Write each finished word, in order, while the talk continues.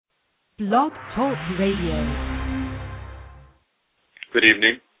Blog Talk Radio. Good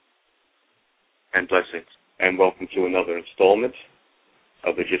evening and blessings, and welcome to another installment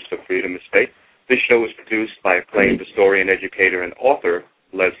of the Gist of Freedom Estate. This show is produced by acclaimed historian, educator, and author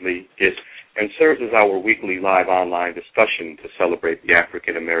Leslie Gist, and serves as our weekly live online discussion to celebrate the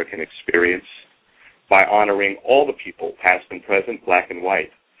African American experience by honoring all the people, past and present, black and white,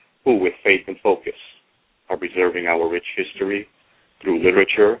 who, with faith and focus, are preserving our rich history through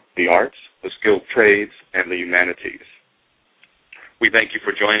literature, the arts, the skilled trades, and the humanities. We thank you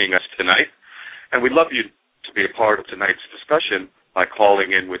for joining us tonight, and we'd love you to be a part of tonight's discussion by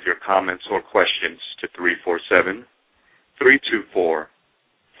calling in with your comments or questions to 347-324-5552.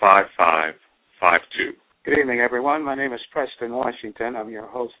 Good evening, everyone. My name is Preston Washington. I'm your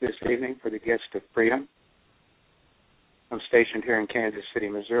host this evening for the Gist of Freedom. I'm stationed here in Kansas City,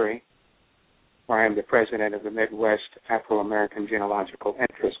 Missouri, where I am the president of the Midwest Afro-American Genealogical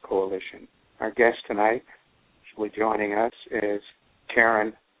Interest Coalition. Our guest tonight, joining us, is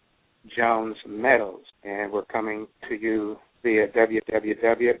Karen Jones Meadows, and we're coming to you via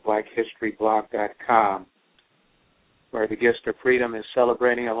www.blackhistoryblog.com, where the Gist of Freedom is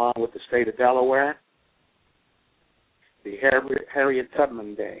celebrating, along with the state of Delaware, the Harriet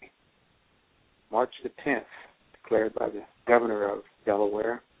Tubman Day, March the 10th, declared by the governor of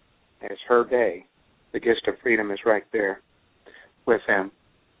Delaware as her day. The Gist of Freedom is right there with him.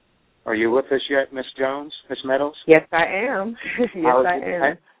 Are you with us yet, Miss Jones, Miss Meadows? Yes, I am. Yes, I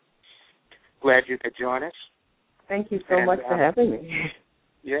am. Glad you could join us. Thank you so much for having me.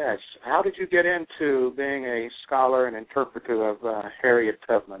 Yes. How did you get into being a scholar and interpreter of Harriet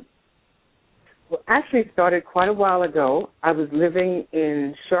Tubman? Well, actually, it started quite a while ago. I was living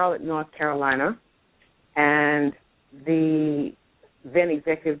in Charlotte, North Carolina, and the then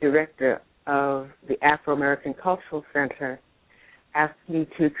executive director of the Afro-American Cultural Center asked me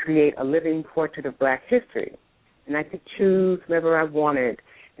to create a living portrait of black history, and I could choose whoever I wanted.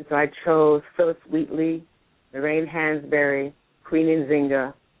 And so I chose Phyllis Wheatley, Lorraine Hansberry, Queen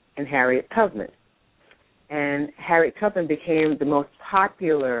Nzinga, and Harriet Tubman. And Harriet Tubman became the most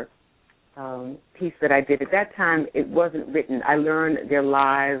popular piece that I did. At that time, it wasn't written. I learned their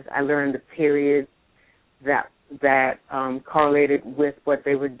lives. I learned the periods that correlated with what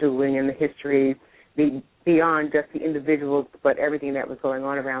they were doing in the history, beyond just the individuals, but everything that was going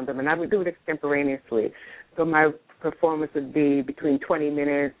on around them. And I would do it extemporaneously. So my performance would be between 20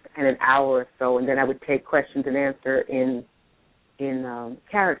 minutes and an hour or so, and then I would take questions and answer in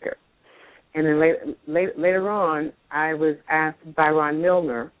character. And then later on, I was asked by Ron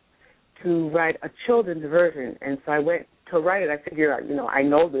Milner to write a children's version. And so I went to write it. I figured, I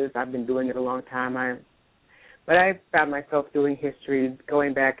know this. I've been doing it a long time. But I found myself doing history,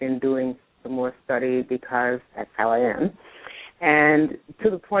 going back and doing some more study because that's how I am. And to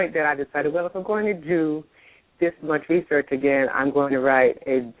the point that I decided, well, if I'm going to do this much research again, I'm going to write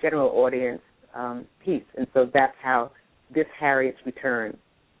a general audience piece. And so that's how this Harriet Returns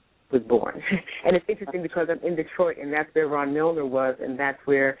was born. And it's interesting because I'm in Detroit, and that's where Ron Milner was, and that's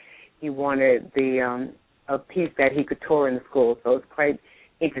where he wanted a piece that he could tour in the school. So it's quite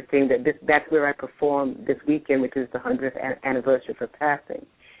interesting that that's where I performed this weekend, which is the 100th anniversary for passing.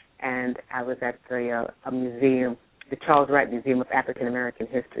 And I was at a museum, the Charles Wright Museum of African American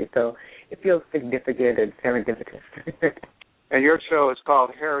History. So it feels significant and serendipitous. And your show is called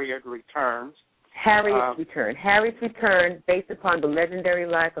Harriet Returns. Harriet Returns. Harriet Returns, based upon the legendary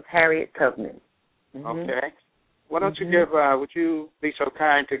life of Harriet Tubman. Mm-hmm. Okay. Why don't you would you be so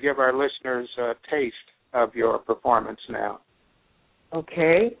kind to give our listeners a taste of your performance now?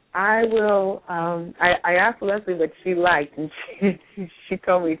 Okay, I will. I asked Leslie what she liked, and she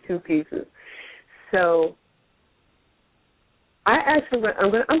told me two pieces. So I'm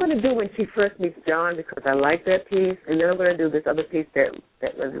going to do when she first meets John because I like that piece, and then I'm going to do this other piece that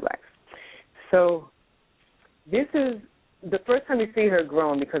Leslie likes. So this is the first time you see her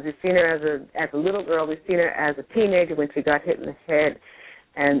grown because you've seen her as a little girl. We've seen her as a teenager when she got hit in the head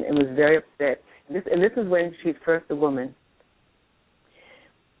and was very upset. And this is when she's first a woman.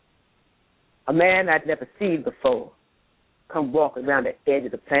 A man I'd never seen before come walk around the edge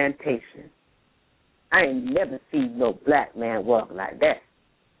of the plantation. I ain't never seen no black man walk like that.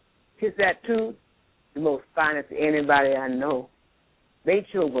 Is that too? The most finest of anybody I know.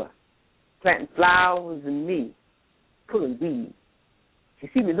 Rachel was planting flowers and me, pulling weeds. She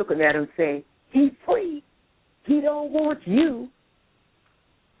see me looking at him saying, he's free. He don't want you.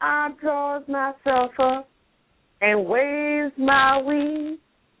 I draws myself up and waves my wings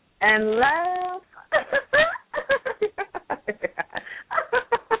and laugh.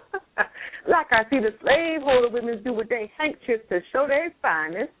 Like I see the slaveholder women do with their handkerchiefs to show their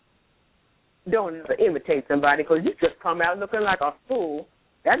fineness. don't ever imitate somebody because you just come out looking like a fool.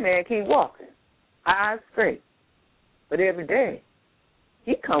 That man keep walking, eyes straight. But every day,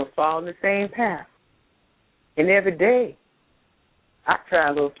 he comes following the same path. And every day, I try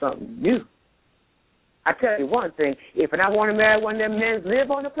a little something new. I tell you one thing, if I want to marry one of them men live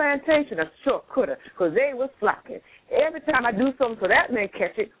on the plantation, I sure could have, because they was flocking. Every time I do something so that man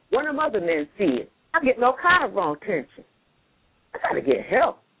catch it, one of them other men see it. I get no kind of wrong tension. I got to get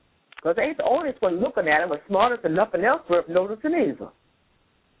help, because I ain't the only one looking at him, or smart as nothing else worth noticing either.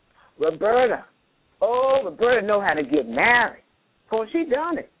 Roberta know how to get married. Of course, she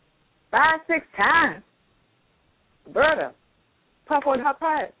done it 5, 6 times. Roberta, puff on her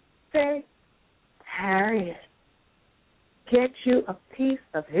pipe, say, Harriet, get you a piece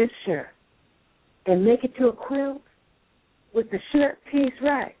of his shirt and make it to a quilt with the shirt piece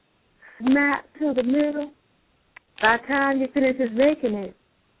right. Snap to the middle. By the time you finish making it,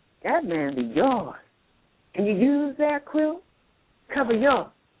 that man be yours. And you use that quilt, cover your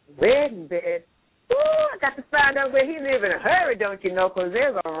wedding bed. Ooh, I got to find out where he live in a hurry, don't you know, because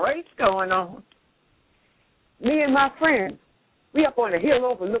there's a race going on. Me and my friends, we up on the hill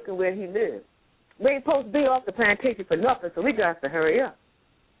overlooking where he lives. We ain't supposed to be off the plantation for nothing, so we got to hurry up.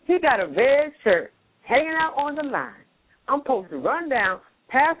 He got a red shirt hanging out on the line. I'm supposed to run down,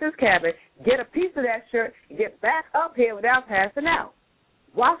 past his cabin, get a piece of that shirt, and get back up here without passing out.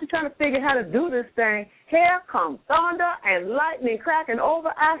 While she's trying to figure how to do this thing, here comes thunder and lightning cracking over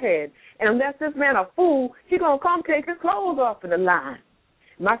our head. And unless this man a fool, he going to come take his clothes off of the line.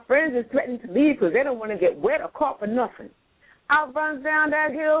 My friends is threatening to leave because they don't want to get wet or caught for nothing. I runs down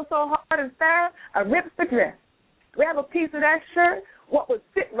that hill so hard and fast, I rips the dress. Grab a piece of that shirt, what would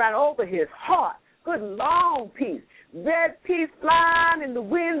fit right over his heart. Good long piece. Red piece flying in the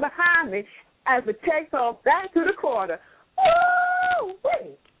wind behind me as it takes off back to the quarter. Woo!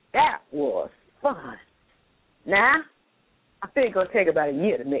 Wait, that was fun. Now, I think it's going to take about a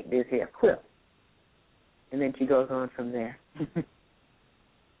year to make this here quilt. And then she goes on from there.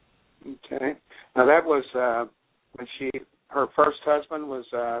 Okay. Now, that was when her first husband was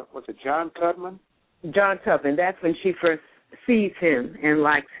it John Tubman? John Tubman. That's when she first sees him and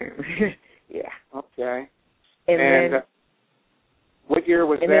likes him. Yeah. Okay. And then, what year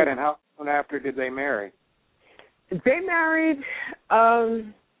was that, and how soon after did they marry? They married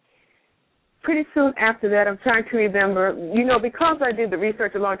pretty soon after that. I'm trying to remember. You know, because I did the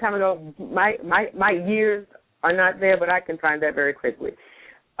research a long time ago, my years are not there, but I can find that very quickly.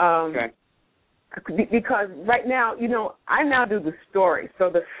 Okay. Because right now, you know, I now do the story. So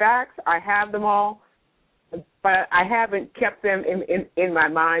the facts, I have them all, but I haven't kept them in my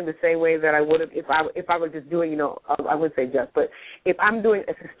mind the same way that I would have if I were just doing, you know, I wouldn't say just, but if I'm doing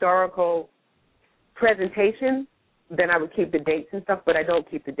a historical presentation, then I would keep the dates and stuff, but I don't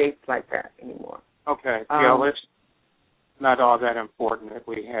keep the dates like that anymore. Okay. Yeah, well, it's not all that important if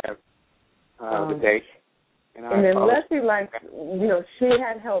we have the dates. And then Leslie, like, you know, she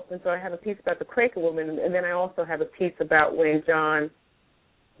had help, and so I have a piece about the Quaker woman, and then I also have a piece about when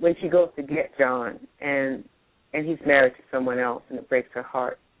she goes to get John, and he's married to someone else, and it breaks her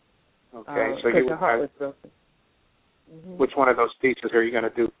heart. Okay, so her heart was broken. Mm-hmm. Which one of those pieces are you going to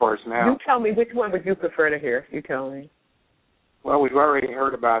do for us now? You tell me, which one would you prefer to hear? You tell me. Well, we've already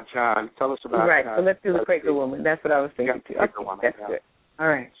heard about John. Tell us about right. So let's do the Quaker woman. That's what I was thinking too. Quaker woman. That's good. All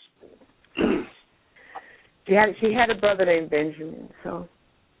right. She had a brother named Benjamin. So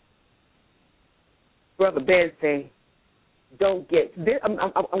Brother Ben say, "Don't get." I'm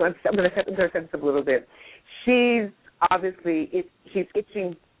going to set this up a little bit. She's obviously she's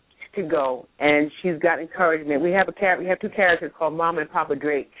itching to go, and she's got encouragement. We have two characters called Mama and Papa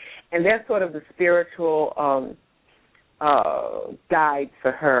Drake, and they're sort of the spiritual guide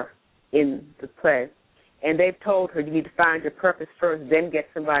for her in the play. And they've told her you need to find your purpose first, then get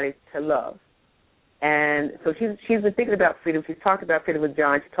somebody to love. And so she's been thinking about freedom. She's talked about freedom with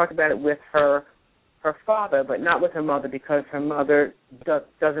John. She talked about it with her father, but not with her mother because her mother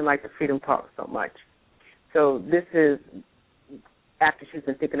doesn't like the freedom talk so much. So this is after she's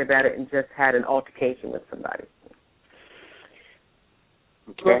been thinking about it and just had an altercation with somebody.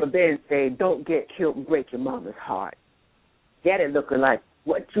 Okay. Brother Ben said, "Don't get killed and break your mama's heart. Daddy looking like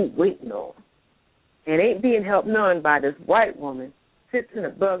what you waiting on. And ain't being helped none by this white woman. Sits in a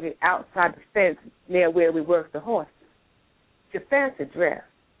buggy outside the fence near where we work the horses. She fancy dress.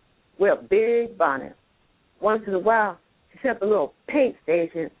 Wear a big bonnet. Once in a while, she set up a little paint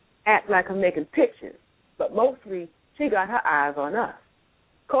station, act like I'm making pictures. But mostly, she got her eyes on us.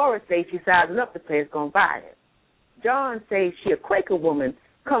 Cora says she's sizing up the place gonna buy it. John says she a Quaker woman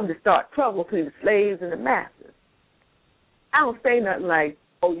come to start trouble between the slaves and the masters. I don't say nothing like,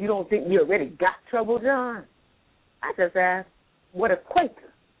 Oh, you don't think we already got trouble, John? I just asked, what a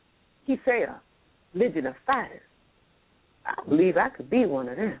Quaker. He say a Legion of Fighters. I believe I could be one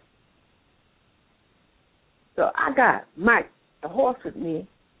of them. So I got Mike, the horse with me,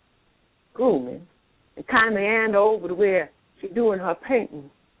 grooming, and kind of meander over to where she doing her painting.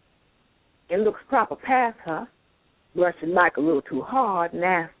 And looks proper past her, brushing Mike a little too hard, and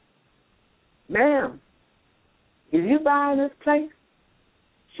asked, "Ma'am, is you buying this place?"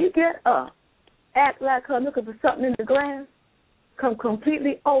 She get up, act like her looking for something in the glass, come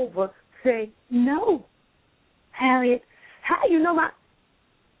completely over, say, "No, Harriet, how you know my..."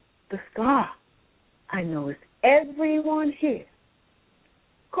 The scar, I know it's everyone here.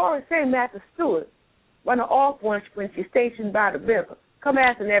 Cora say Master Stewart run her off once when she's stationed by the river. Come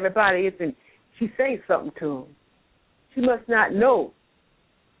asking everybody if she say something to him. She must not know.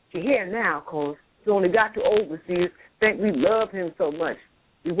 She here now, 'cause she only got to overseas, think we love him so much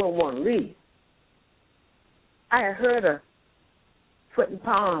we won't want to leave. I had heard her putting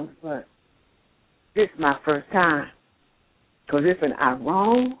palms, but this is my first time. 'Cause if I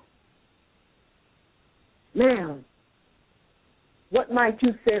wrong, ma'am, what might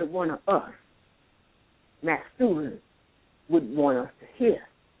you say to one of us, Matt Stewart, would want us to hear?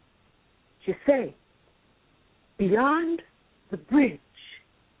 She say, beyond the bridge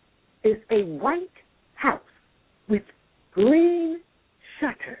is a white house with green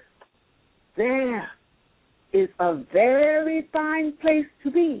shutters. There is a very fine place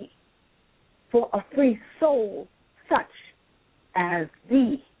to be for a free soul such as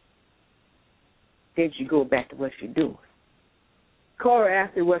thee. Then she go back to what she doing. Cora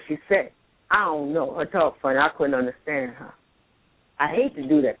asked her what she said. I don't know. Her talk funny. I couldn't understand her. I hate to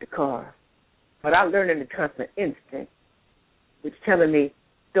do that to Cora, but I learned to trust my instinct, which telling me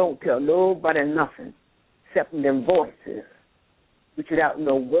don't tell nobody nothing except them voices, which without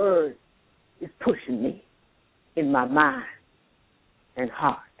no words is pushing me in my mind and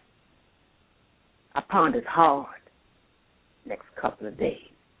heart. I pondered hard next couple of days.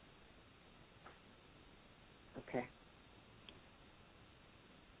 Okay.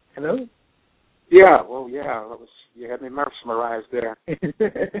 Hello? Yeah, well, yeah, you had me mesmerized there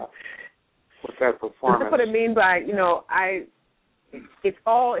with that performance. That's what I mean by, it's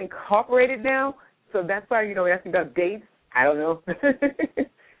all incorporated now, so that's why, asking about dates. I don't know.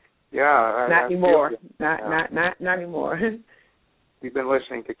 Yeah. Not anymore. Not anymore. We've been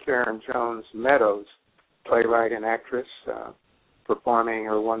listening to Karen Jones Meadows, playwright and actress, performing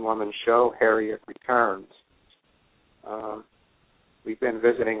her one-woman show, Harriet Returns. We've been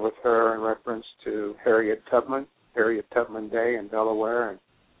visiting with her in reference to Harriet Tubman Day in Delaware and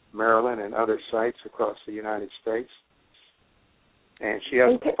Maryland and other sites across the United States. And she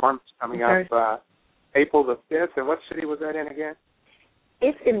has a performance coming up April the 5th. And what city was that in again?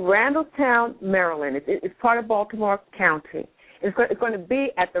 It's in Randallstown, Maryland. It's part of Baltimore County. It's going to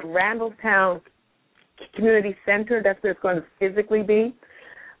be at the Randallstown Community Center. That's where it's going to physically be.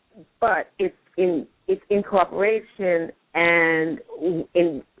 But it's in cooperation and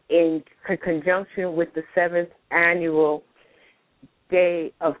in conjunction with the 7th annual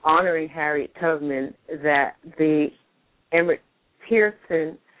Day of Honoring Harriet Tubman that the Emmett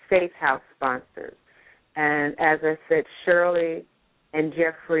Pearson Safe House sponsors. And as I said, Shirley and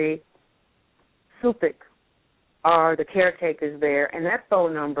Jeffrey Supik are the caretakers there. And that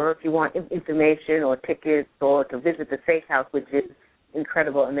phone number, if you want information or tickets or to visit the Safe House, which is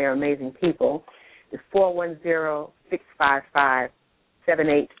incredible and they're amazing people, is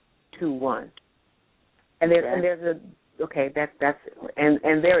 410-655-7821. And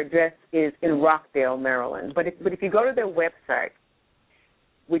their address is in Rockdale, Maryland. But if you go to their website,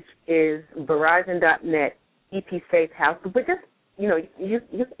 which is Verizon.net, EP Safe House, but just you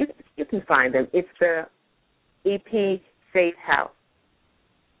can find them. It's the EP Safe House,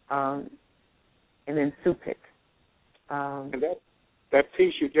 and then Supik. And that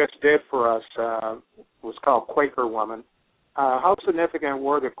piece you just did for us was called Quaker Woman. How significant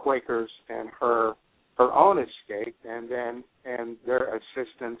were the Quakers in her own escape, and their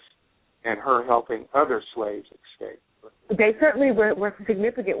assistance in her helping other slaves escape? They certainly were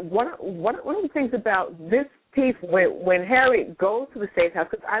significant. One of the things about this piece, when Harriet goes to the Safe House,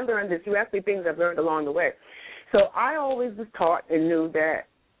 because I learned this, you asked me things I've learned along the way. So I always was taught and knew that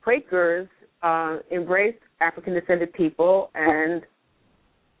Quakers embraced African-descended people and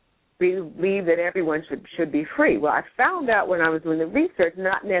believe that everyone should be free. Well, I found out when I was doing the research,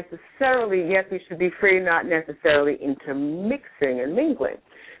 not necessarily, yes, we should be free, not necessarily intermixing and mingling.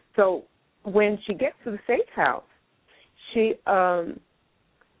 So when she gets to the Safe House, she, and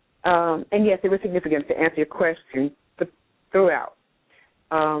yes, it was significant to answer your question throughout.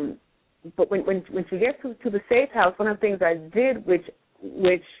 but when she gets to the safe house, one of the things I did, which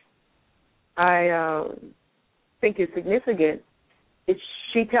I think is significant, is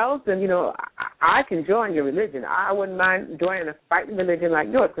she tells them, I can join your religion. I wouldn't mind joining a fighting religion like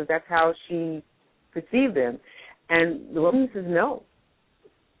yours, because that's how she perceived them. And the woman says no,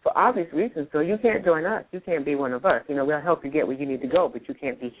 for obvious reasons. So you can't join us. You can't be one of us. We'll help you get where you need to go, but you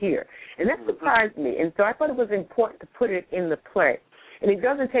can't be here. And that surprised me. And so I thought it was important to put it in the play. And it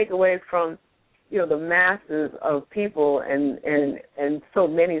doesn't take away from, the masses of people and so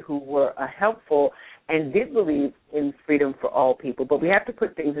many who were helpful and did believe in freedom for all people. But we have to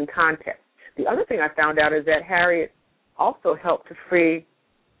put things in context. The other thing I found out is that Harriet also helped to free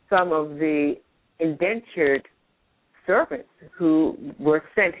some of the indentured servants who were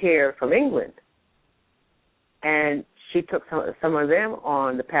sent here from England. And she took some of them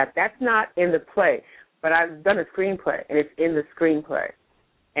on the path. That's not in the play, but I've done a screenplay, and it's in the screenplay.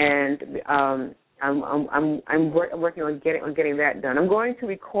 And I'm working on getting that done. I'm going to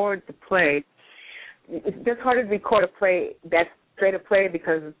record the play. It's just harder to record a play that's straight a play,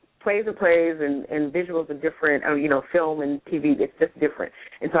 because plays are plays and visuals are different. Film and TV, it's just different.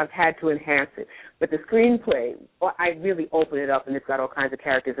 And so I've had to enhance it. But the screenplay, I really open it up, and it's got all kinds of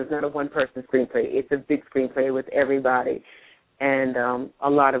characters. It's not a one-person screenplay. It's a big screenplay with everybody and a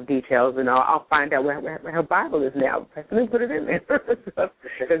lot of details. And I'll find out where her Bible is now. Let me put it in there,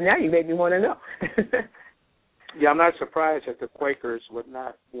 because now you made me want to know. Yeah, I'm not surprised that the Quakers would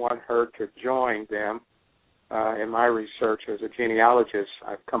not want her to join them. In my research as a genealogist,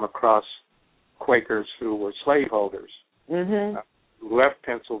 I've come across Quakers who were slaveholders, who left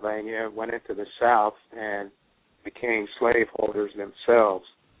Pennsylvania, went into the South, and became slaveholders themselves.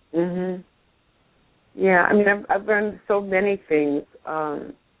 Yeah, I've learned so many things,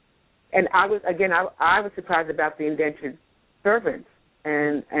 and I was surprised about the indentured servants,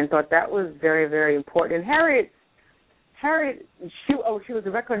 and thought that was very, very important. And Harriet, she was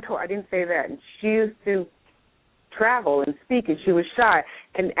a raconteur. I didn't say that. And she used to travel and speak, and she was shy.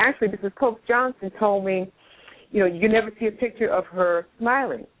 And actually, Mrs. Coates Johnson told me, you never see a picture of her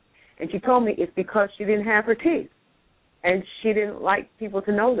smiling. And she told me it's because she didn't have her teeth. And she didn't like people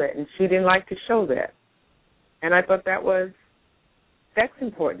to know that, and she didn't like to show that. And I thought that's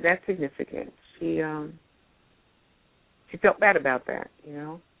important, that's significant. She felt bad about that,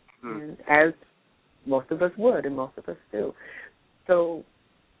 and as most of us would, and most of us do. So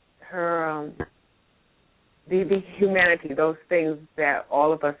her, the humanity, those things that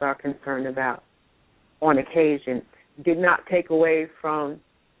all of us are concerned about on occasion, did not take away from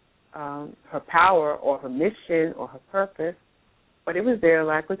her power or her mission or her purpose, but it was there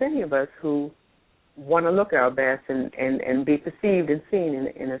like with any of us who want to look our best and be perceived and seen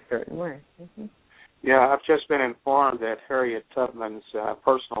in a certain way. Yeah, I've just been informed that Harriet Tubman's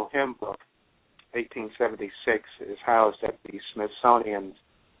personal hymn book, 1876, is housed at the Smithsonian's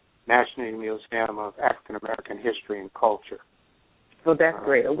National Museum of African American History and Culture. Well, that's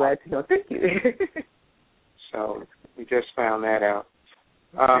great. I'm glad to know. Thank you. So we just found that out.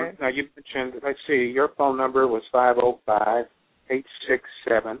 Okay. Now, you mentioned, let's see, your phone number was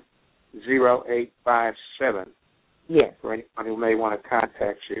 505-867-0857. Yes. For anyone who may want to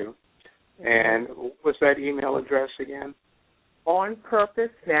contact you. And what's that email address again? On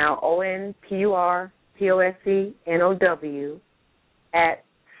Purpose Now, OnPurposenow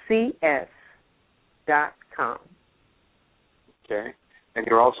 @cs.com. Okay. And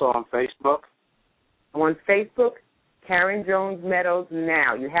you're also on Facebook? I'm on Facebook, Karen Jones Meadows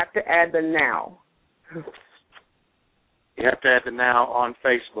Now. You have to add the now. You have to add the now on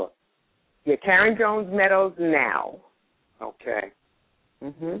Facebook. Yeah, Karen Jones Meadows Now. Okay.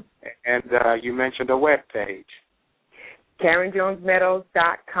 And you mentioned a web page.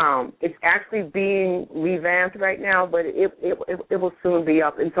 KarenJonesMeadows.com. It's actually being revamped right now, but it will soon be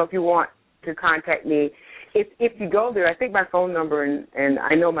up. And so if you want to contact me, if you go there, I think my phone number, and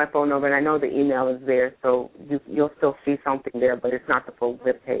I know my phone number, and I know the email is there, so you'll still see something there, but it's not the full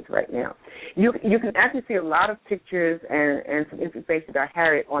web page right now. You can actually see a lot of pictures and some information about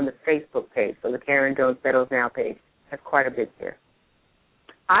Harriet on the Facebook page, so the Karen Jones Meadows Now page has quite a bit there.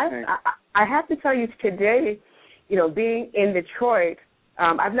 I have to tell you today, being in Detroit,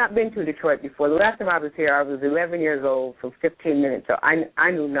 I've not been to Detroit before. The last time I was here, I was 11 years old for 15 minutes, so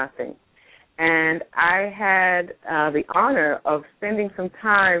I knew nothing. And I had the honor of spending some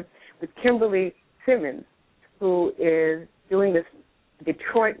time with Kimberly Simmons, who is doing this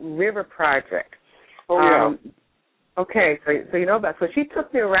Detroit River Project. Oh, yeah. Okay, so you know about it. So she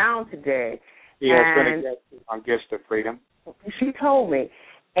took me around today. Yeah, it's going to get on Gist of Freedom. She told me.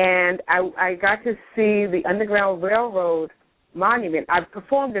 And I got to see the Underground Railroad monument. I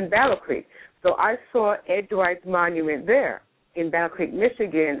performed in Battle Creek, so I saw Ed Dwight's monument there in Battle Creek,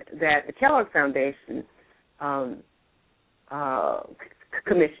 Michigan, that the Kellogg Foundation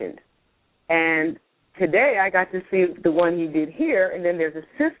commissioned. And today I got to see the one he did here, and then there's a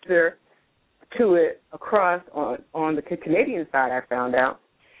sister to it across on the Canadian side, I found out.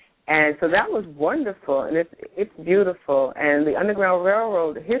 And so that was wonderful, and it's beautiful. And the Underground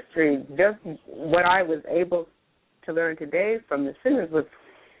Railroad history, just what I was able to learn today from the Simmons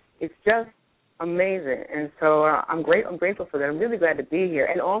it's just amazing. And so I'm grateful for that. I'm really glad to be here.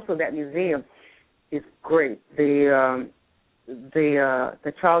 And also that museum is great. The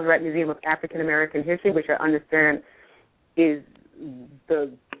Charles Wright Museum of African American History, which I understand is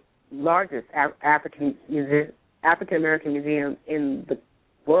the largest African American museum in the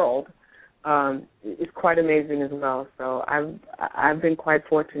world, is quite amazing as well. So I've been quite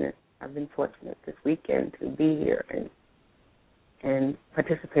fortunate. I've been fortunate this weekend to be here and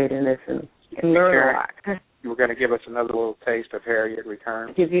participate in this and learn a lot. You were going to give us another little taste of Harriet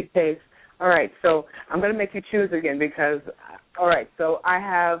Returns. Give you a taste. All right, so I'm going to make you choose again because, all right, so I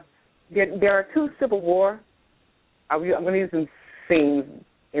have, there are two Civil War, I'm going to use some scenes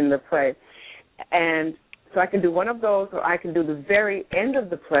in the play, and so I can do one of those or I can do the very end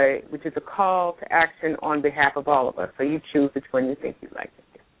of the play, which is a call to action on behalf of all of us. So you choose which one you think you'd like to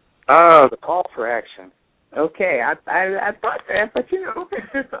do. Oh, the call for action. Okay, I thought that, but you know,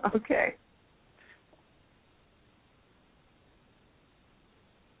 okay.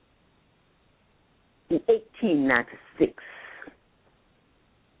 In 1896,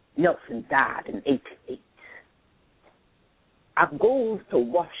 Nelson died in 88. I goes to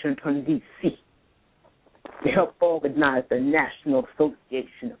Washington, D.C. to help organize the National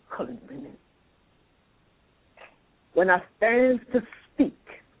Association of Colored Women. When I stands to speak,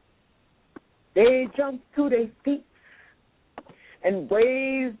 they jump to their feet and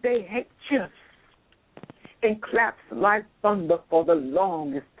wave their handkerchiefs and claps like thunder for the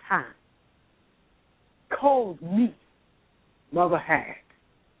longest time. Calls me Mother Hag.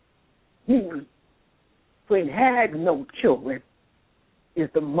 Me, who ain't had no children, is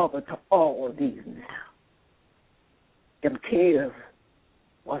the mother to all of these now. Them tears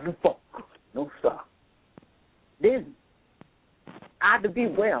wasn't for good, no sir. Then, Ida B.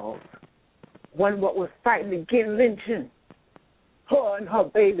 Wells, one what was fighting against lynching, her and her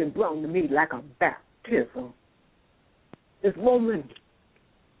baby brung to me like a baptism. This woman,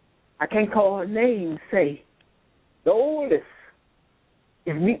 I can't call her name, say, the oldest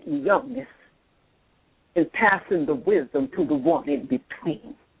is meeting youngest and passing the wisdom to the one in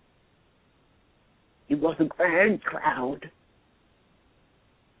between. It was a grand crowd.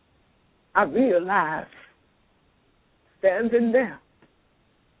 I realized, standing there,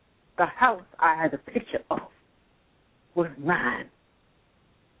 the house I had a picture of was mine.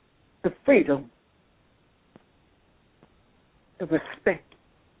 The freedom, the respect,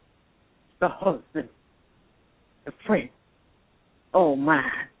 the husband, the friend, all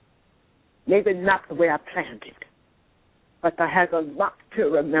mine. Maybe not the way I planned it, but I have a lot to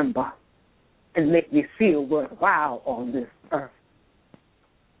remember and make me feel worthwhile on this earth.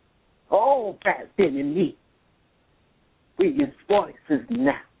 All that's been in me, we use voices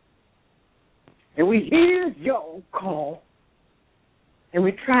now. And we hear your call, and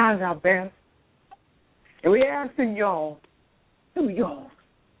we try our best, and we asking y'all, do y'all.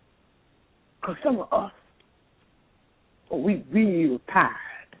 Because some of us, we real tired.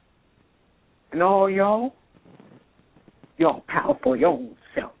 And all y'all powerful your own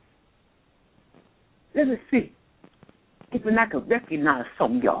self. Let me see. Even I can recognize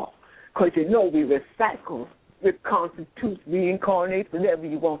some of y'all. Because you know we recycle, reconstitute, reincarnate, whatever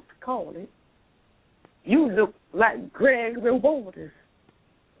you want to call it. You look like Gregory Waters.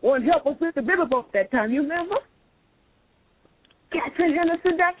 One help us with the riverboat that time, you remember? Catherine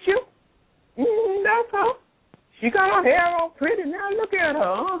Henderson, that's you? That's her. She got her hair all pretty. Now look at her.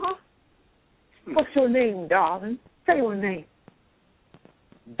 Uh-huh. What's your name, darling? Say your name.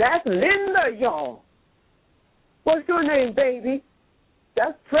 That's Linda, y'all. What's your name, baby?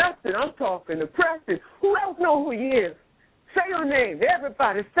 That's Preston. I'm talking to Preston. Who else know who he is? Say your name.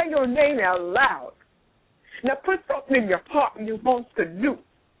 Everybody, say your name out loud. Now put something in your heart and you want to do,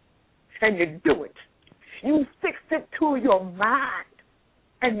 and you do it. You fix it to your mind,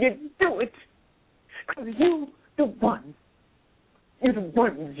 and you do it. Because you the one. You the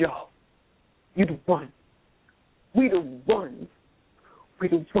ones, y'all. You the one. We the ones. We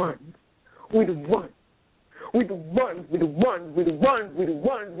the ones. We the ones. We the ones. We the ones. We the ones. We the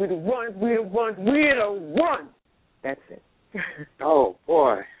ones. We the ones. We the ones. We the ones. That's it. Oh,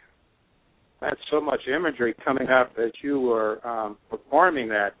 boy. That's so much imagery coming up as you were performing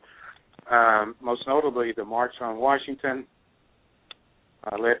that. Most notably, the March on Washington,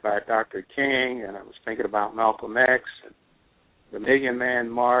 led by Dr. King, and I was thinking about Malcolm X, and the Million Man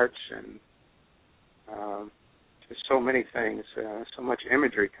March, and just so many things, so much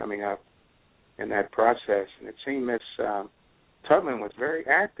imagery coming up in that process. And it seemed Miss Tubman was very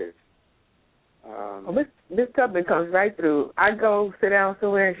active. Miss Tubman comes right through. I go sit down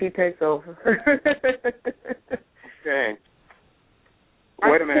somewhere and she takes over. Okay.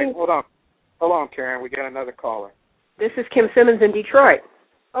 Wait a minute. Hold on, Karen. We got another caller. This is Kim Simmons in Detroit.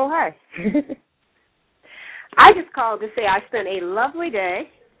 Oh, hi. I just called to say I spent a lovely day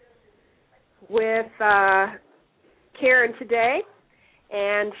with Karen today,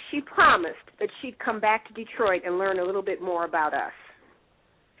 and she promised that she'd come back to Detroit and learn a little bit more about us.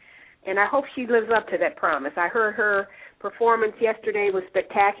 And I hope she lives up to that promise. I heard her performance yesterday was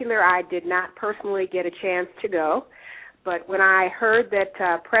spectacular. I did not personally get a chance to go. But when I heard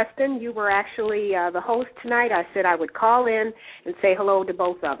that, Preston, you were actually the host tonight, I said I would call in and say hello to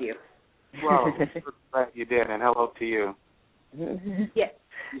both of you. Well, glad you did, and hello to you. Yes.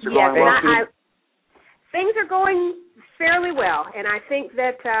 Well, things are going fairly well, and I think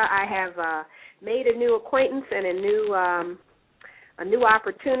that I have made a new acquaintance and a new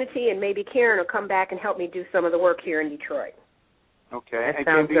opportunity, and maybe Karen will come back and help me do some of the work here in Detroit. Okay. That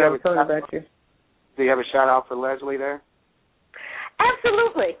sounds good. Do you have a shout out for Leslie there?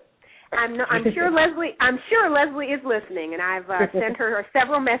 Absolutely. I'm sure Leslie is listening, and I've sent her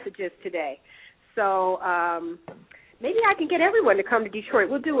several messages today. So maybe I can get everyone to come to Detroit.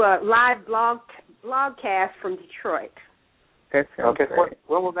 We'll do a live blogcast from Detroit. That sounds okay. great.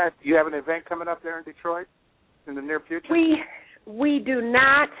 When will that? Do you have an event coming up there in Detroit in the near future? We do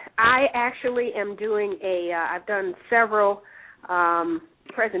not. I actually am doing I've done several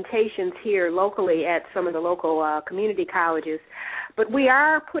presentations here locally at some of the local community colleges, but we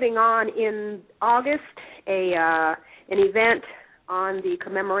are putting on in August an event on the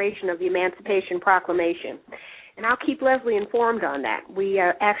commemoration of the Emancipation Proclamation, and I'll keep Leslie informed on that. We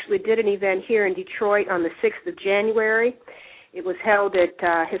actually did an event here in Detroit on the 6th of January. It was held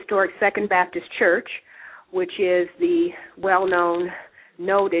at historic Second Baptist Church, which is the well-known,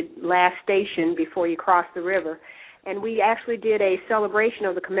 noted last station before you cross the river. And we actually did a celebration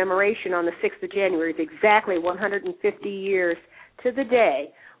of the commemoration on the 6th of January. It's exactly 150 years to the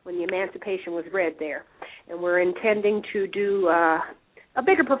day when the Emancipation was read there. And we're intending to do a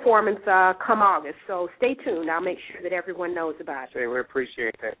bigger performance come August. So stay tuned. I'll make sure that everyone knows about it. We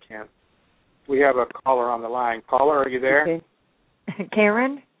appreciate that, Kim. We have a caller on the line. Caller, are you there? Okay.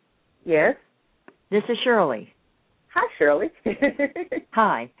 Karen? Yes? This is Shirley. Hi, Shirley.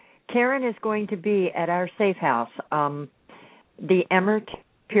 Hi. Karen is going to be at our safe house, the Emmert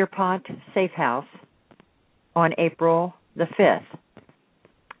Pierpont Safe House, on April the 5th.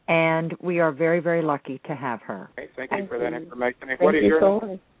 And we are very, very lucky to have her. Okay, thank you for that information. And Thank you so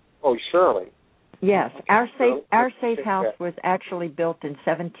much. Oh, Shirley. Yes, our safe house was actually built in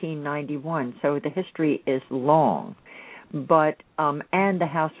 1791, so the history is long. But and the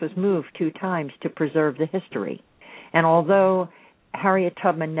house was moved 2 times to preserve the history. And although Harriet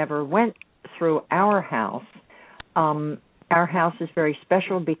Tubman never went through our house is very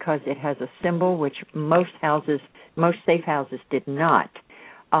special because it has a symbol which most safe houses did not.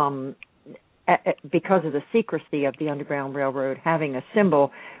 Because of the secrecy of the Underground Railroad, having a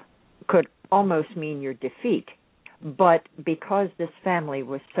symbol could almost mean your defeat. But because this family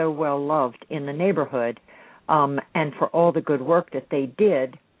was so well loved in the neighborhood, and for all the good work that they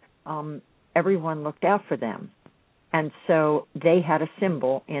did, everyone looked out for them. And so they had a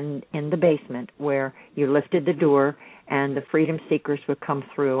symbol in the basement where you lifted the door and the freedom seekers would come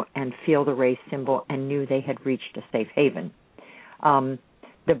through and feel the race symbol and knew they had reached a safe haven.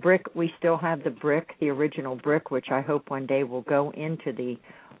 The brick, we still have the brick, the original brick, which I hope one day will go into the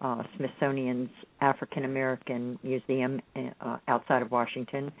Smithsonian's African American Museum outside of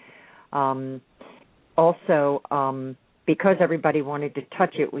Washington. Also, because everybody wanted to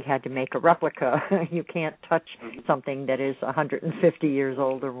touch it, we had to make a replica. You can't touch something that is 150 years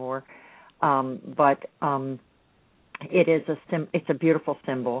old or more. But it's a beautiful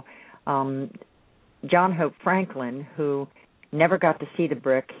symbol. John Hope Franklin, who never got to see the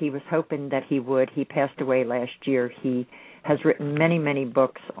brick, he was hoping that he would. He passed away last year. He has written many, many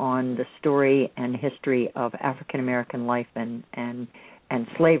books on the story and history of African American life and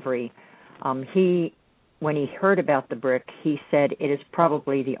slavery. When he heard about the brick, he said it is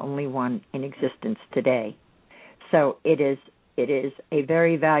probably the only one in existence today. So it is a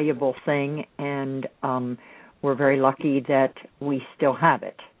very valuable thing, and we're very lucky that we still have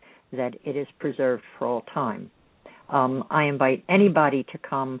it. that it is preserved for all time. I invite anybody to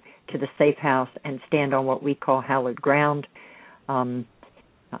come to the Safe House and stand on what we call hallowed ground,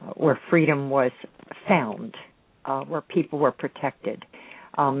 where freedom was found, where people were protected.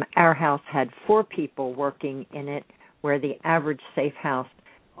 Our house had 4 people working in it, where the average Safe House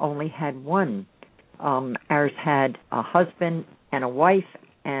only had 1. Ours had a husband and a wife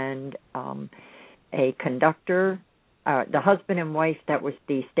and a conductor. The husband and wife, that was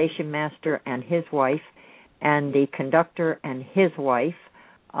the station master and his wife, and the conductor and his wife.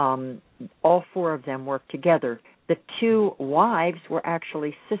 All 4 of them worked together. The 2 wives were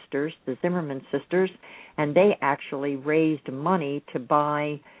actually sisters, the Zimmerman sisters, and they actually raised money to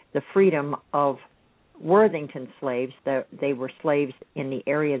buy the freedom of Worthington slaves. They were slaves in the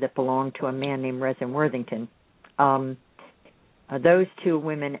area that belonged to a man named Resin Worthington. Those 2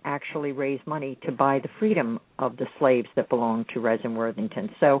 women actually raised money to buy the freedom of the slaves that belonged to Resin Worthington.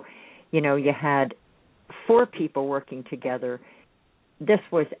 So, you had 4 people working together. This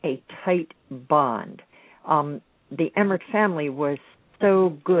was a tight bond. The Emmert family was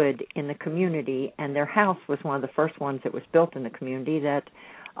so good in the community, and their house was one of the first ones that was built in the community, that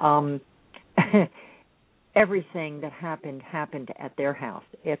everything that happened at their house.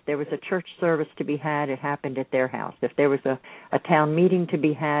 If there was a church service to be had, it happened at their house. If there was a town meeting to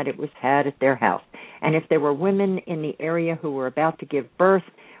be had, it was had at their house. And if there were women in the area who were about to give birth,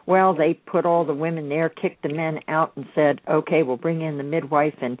 well, they put all the women there, kicked the men out, and said, okay, we'll bring in the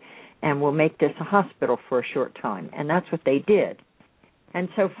midwife and we'll make this a hospital for a short time. And that's what they did. And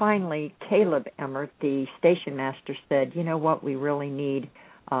so finally, Caleb Emmert, the station master, said, you know what, we really need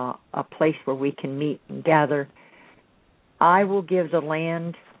a place where we can meet and gather. I will give the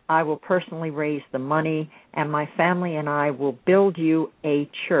land, I will personally raise the money, and my family and I will build you a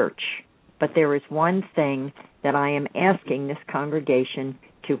church. But there is one thing that I am asking this congregation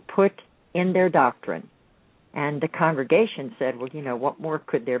to put in their doctrine. And the congregation said, well, what more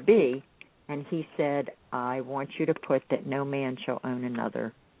could there be? And he said, I want you to put that no man shall own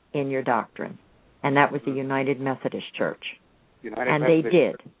another in your doctrine. And that was the United Methodist Church. They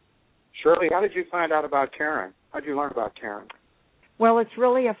did. Shirley, how did you find out about Karen? How did you learn about Karen? Well, it's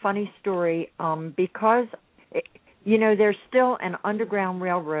really a funny story because, there's still an underground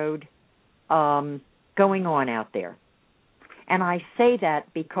railroad going on out there. And I say that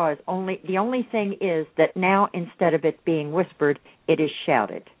because the only thing is that now, instead of it being whispered, it is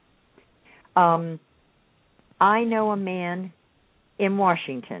shouted. I know a man in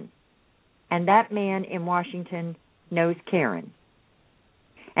Washington, and that man in Washington knows Karen.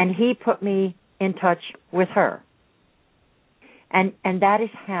 And he put me in touch with her. And that is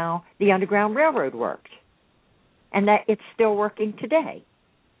how the Underground Railroad worked. And that it's still working today.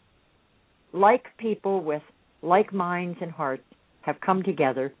 Like people with like minds and hearts have come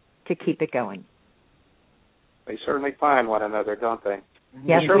together to keep it going. They certainly find one another, don't they?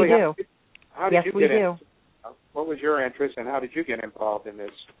 Yes, Shirley, we do. How did you get in? What was your interest, and how did you get involved in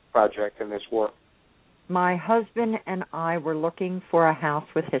this project and this work? My husband and I were looking for a house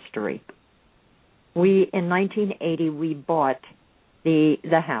with history. In 1980, we bought the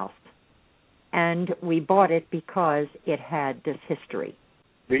house, and we bought it because it had this history.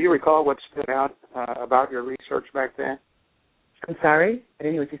 Do you recall what stood out about your research back then? I'm sorry? I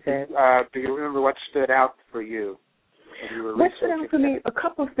didn't hear what you said. Do you remember what stood out for you when you were what researching? What stood out for me? A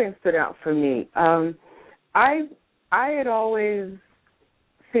couple of things stood out for me. I had always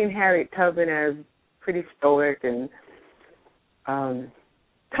seen Harriet Tubman as pretty stoic and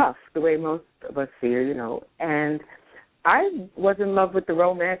tough, the way most of us see her, and I was in love with the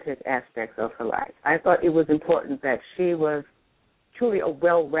romantic aspects of her life. I thought it was important that she was truly a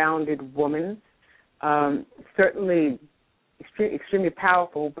well-rounded woman, certainly extremely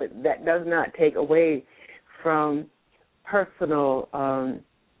powerful, but that does not take away from personal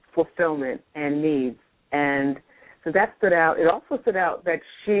fulfillment and needs. And so that stood out. It also stood out that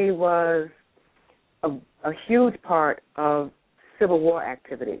she was a huge part of Civil War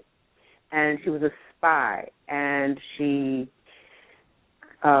activity, and she was a spy, and she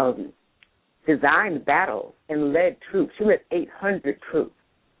designed battles and led troops. She led 800 troops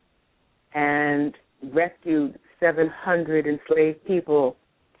and rescued 700 enslaved people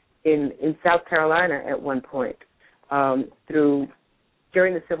in South Carolina at one point. During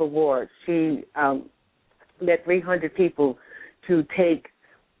the Civil War, she led 300 people to take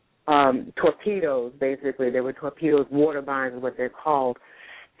torpedoes, basically. They were torpedoes, water mines is what they're called,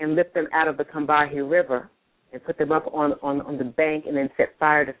 and lift them out of the Combahee River and put them up on the bank and then set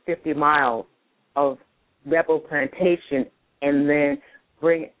fire to 50 miles of rebel plantation and then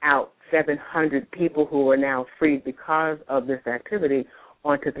bring out 700 people who are now freed because of this activity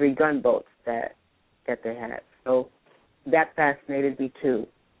onto 3 gunboats that they had. So that fascinated me too.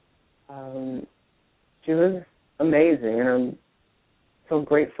 She was amazing, and I'm so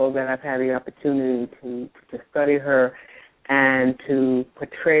grateful that I've had the opportunity to study her and to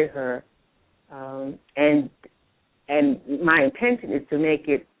portray her. And my intention is to make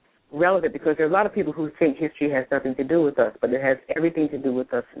it relevant, because there are a lot of people who think history has nothing to do with us, but it has everything to do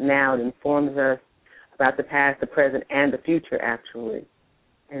with us now. It informs us about the past, the present, and the future, actually.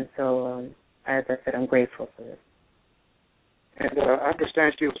 And so, as I said, I'm grateful for this. And I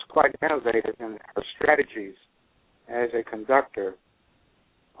understand she was quite innovative in her strategies as a conductor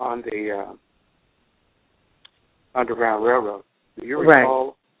on the Underground Railroad. Do you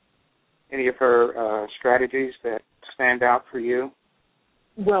recall any of her strategies that stand out for you?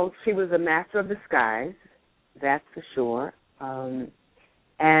 Well, she was a master of disguise, that's for sure.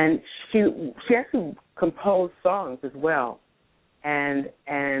 And she actually composed songs as well. And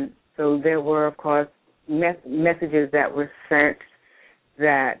so there were, of course, messages that were sent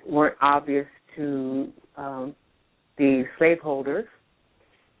that weren't obvious to the slaveholders.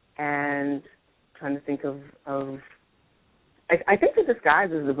 And trying to think of I think the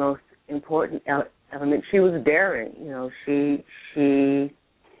disguise is the most important element. She was daring. You know,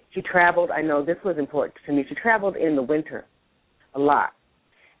 she traveled. I know this was important to me. She traveled in the winter a lot.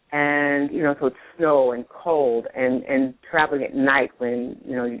 And, you know, so it's snow and cold and traveling at night when,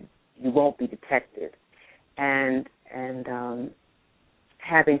 you know, you won't be detected. And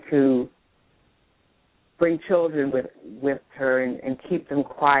having to bring children with her and keep them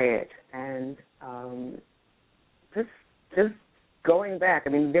quiet and just going back. I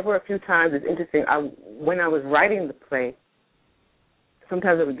mean, there were a few times, it's interesting, when I was writing the play,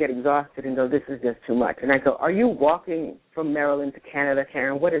 sometimes I would get exhausted and go, this is just too much. And I go, are you walking from Maryland to Canada,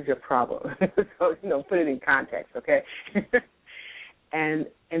 Karen? What is your problem? So, you know, put it in context, okay? and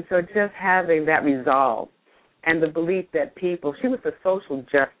so just having that resolve and the belief that people, she was for social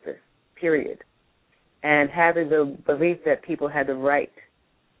justice, period, and having the belief that people had the right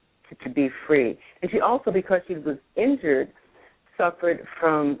to be free. And she also, because she was injured, suffered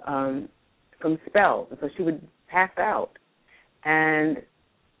from spells. And so she would pass out. And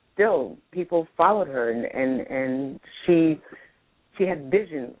still, people followed her, and she had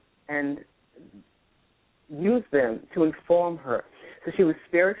visions and used them to inform her. So she was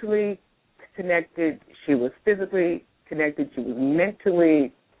spiritually connected, she was physically connected, she was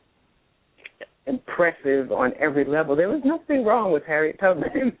mentally impressive on every level. There was nothing wrong with Harriet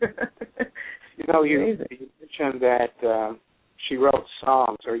Tubman. You know, you mentioned that she wrote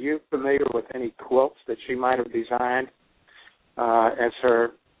songs. Are you familiar with any quilts that she might have designed as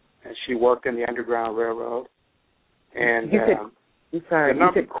she worked in the Underground Railroad? And you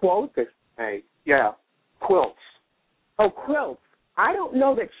said quotes? Yeah, quilts. Oh, quilts. I don't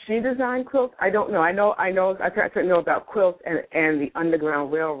know that she designed quilts. I don't know. I certainly know about quilts and the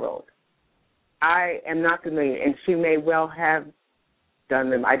Underground Railroad. I am not familiar, and she may well have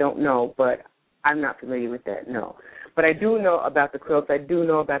done them. I don't know, but I'm not familiar with that, no. But I do know about the quilts. I do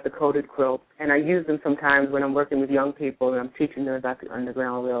know about the coded quilts, and I use them sometimes when I'm working with young people and I'm teaching them about the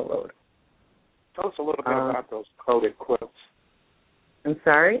Underground Railroad. Tell us a little bit about those coded quilts. I'm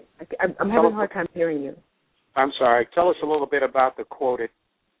sorry? I'm having a hard time hearing you. I'm sorry. Tell us a little bit about the coded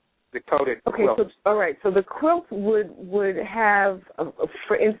quilts. Okay, all right. So the quilts would have,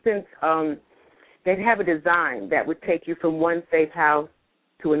 for instance, they'd have a design that would take you from one safe house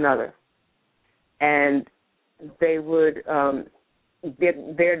to another. And they would,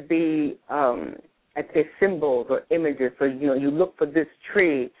 there'd be, I'd say, symbols or images. So, you know, you look for this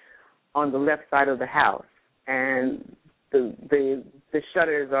tree on the left side of the house, and the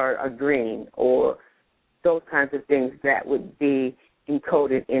shutters are green, or those kinds of things that would be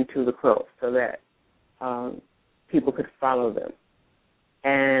encoded into the quilt so that people could follow them.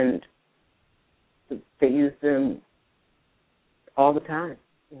 And they used them all the time.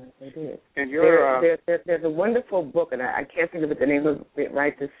 Yes, they did. And there's a wonderful book, and I can't think of the name of it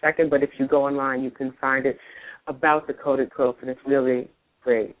right this second, but if you go online, you can find it, about the coded quilts, and it's really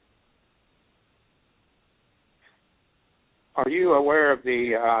great. Are you aware of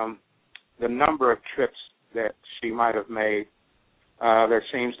the number of trips that she might have made? There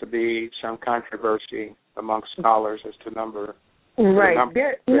seems to be some controversy among scholars as to number. Right.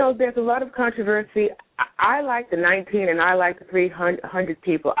 There's a lot of controversy. I like the 19 and I like the 300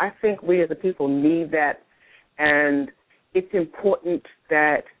 people. I think we as a people need that, and it's important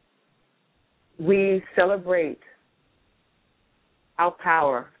that we celebrate our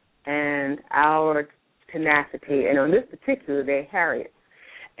power and our tenacity, and on this particular day, Harriet.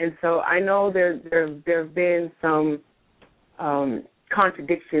 And so I know there have been some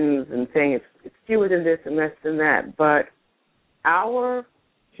contradictions and saying it's fewer than this and less than that. But our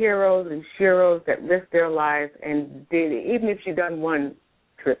heroes and sheroes that risked their lives and did, even if she done one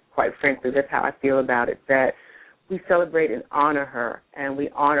trip, quite frankly, that's how I feel about it, that we celebrate and honor her, and we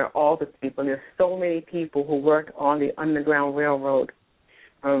honor all the people. And there's so many people who worked on the Underground Railroad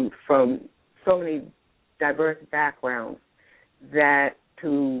from so many diverse backgrounds that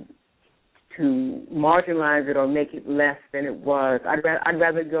to marginalize it or make it less than it was, I'd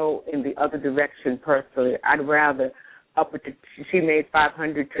rather go in the other direction personally. I'd rather she made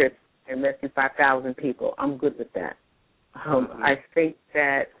 500 trips and rescued 5,000 people. I'm good with that. I think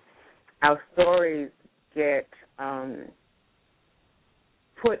that our stories get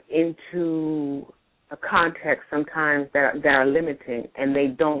put into a context sometimes that are limiting, and they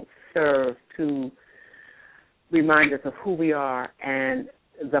don't serve to remind us of who we are and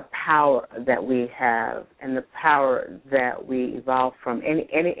the power that we have and the power that we evolved from.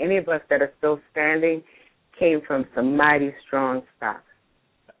 Any of us that are still standing came from some mighty strong stock.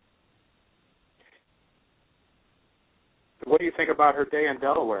 What do you think about her day in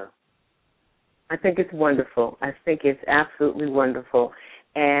Delaware? I think it's wonderful. I think it's absolutely wonderful.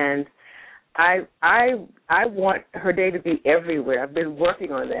 And I want her day to be everywhere. I've been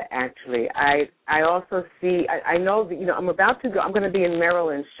working on that, actually. I also see, I know that, I'm about to go, I'm going to be in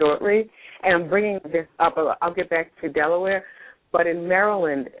Maryland shortly, and I'm bringing this up. I'll get back to Delaware. But in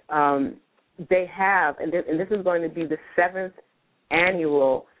Maryland, they have, and this is going to be the 7th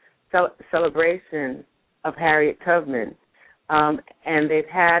annual celebration of Harriet Tubman. And they've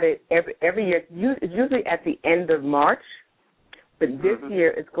had it every year. It's usually at the end of March, but this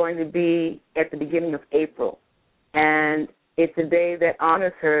year it's going to be at the beginning of April. And it's a day that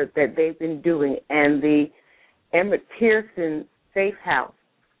honors her that they've been doing. And the Emmett Pearson Safe House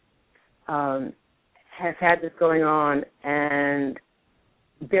has had this going on. And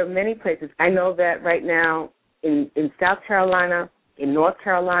there are many places. I know that right now in South Carolina, in North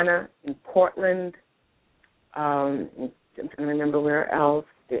Carolina, in Portland, I'm trying to remember where else,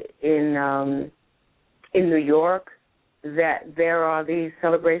 in New York, that there are these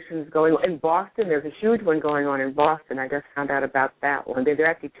celebrations going on. In Boston, there's a huge one going on in Boston. I just found out about that one. There are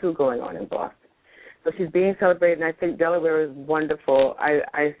actually 2 going on in Boston. So she's being celebrated, and I think Delaware is wonderful.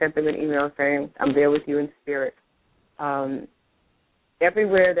 I sent them an email saying, I'm there with you in spirit.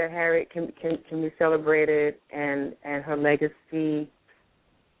 Everywhere that Harriet can be celebrated and her legacy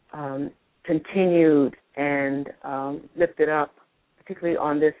continued and lifted up, particularly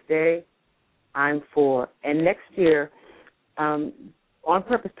on this day, I'm for. And next year, On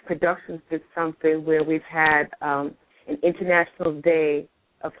Purpose Productions did something where we've had an International Day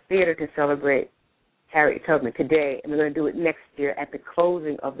of Theater to celebrate Harriet Tubman today, and we're going to do it next year at the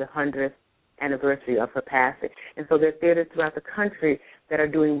closing of the 100th anniversary of her passing. And so there are theaters throughout the country that are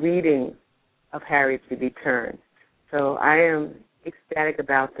doing readings of Harriet Returns. So I am ecstatic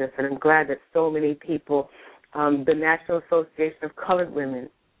about this, and I'm glad that so many people, the National Association of Colored Women,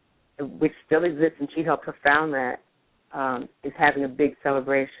 which still exists, and she helped her found that, is having a big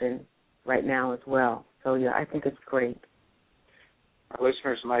celebration right now as well. So, yeah, I think it's great. Our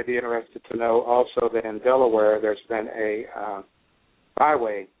listeners might be interested to know also that in Delaware there's been a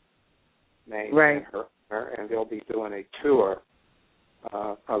byway named her, and they'll be doing a tour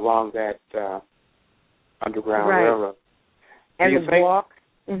along that Underground Railroad. And the walk,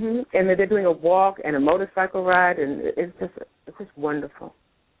 and they're doing a walk and a motorcycle ride, and it's just wonderful.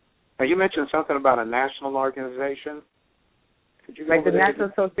 Now, you mentioned something about a national organization. Could you like the National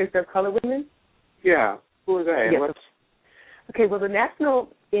Association of Colored Women? Yeah. Who are they? Yes. Okay, well, the National,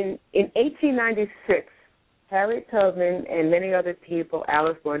 in 1896, Harriet Tubman and many other people,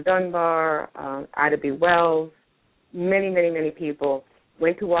 Alice Moore Dunbar, Ida B. Wells, many people,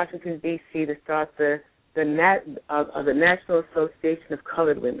 went to Washington, D.C. to start the National Association of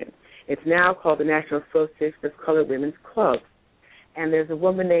Colored Women. It's now called the National Association of Colored Women's Club. And there's a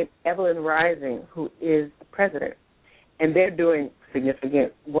woman named Evelyn Rising who is the president. And they're doing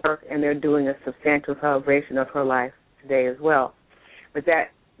significant work, and they're doing a substantial celebration of her life today as well. But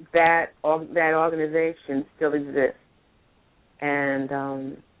that organization still exists. And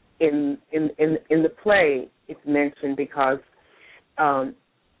in the play, it's mentioned because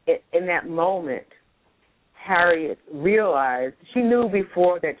in that moment, Harriet realized, she knew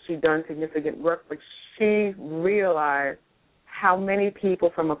before that she'd done significant work, but she realized how many people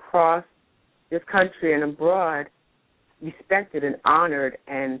from across this country and abroad respected and honored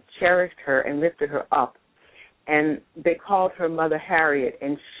and cherished her and lifted her up. And they called her Mother Harriet,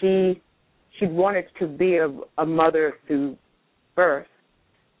 and she wanted to be a mother through birth,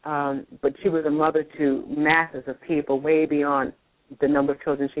 but she was a mother to masses of people way beyond the number of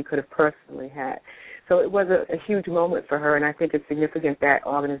children she could have personally had. So it was a huge moment for her, and I think it's significant that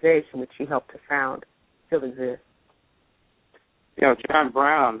organization, which she helped to found, still exists. You know, John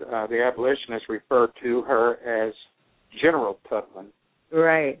Brown, the abolitionist, referred to her as General Tubman.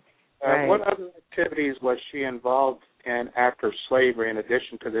 Right. Right. What other activities was she involved in after slavery, in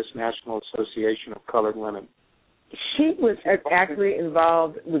addition to this National Association of Colored Women? She was actually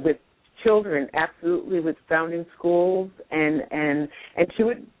involved with children, absolutely, with founding schools, and she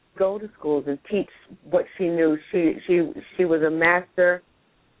would go to schools and teach what she knew. She was a master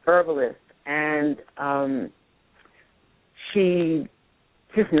herbalist, and she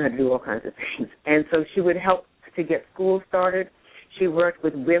just knew how to do all kinds of things. And so she would help to get schools started. She worked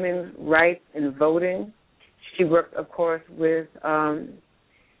with women's rights and voting. She worked, of course, with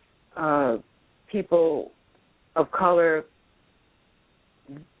people of color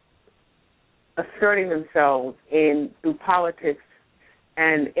asserting themselves through politics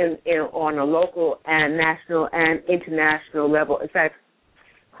and on a local and national and international level. In fact,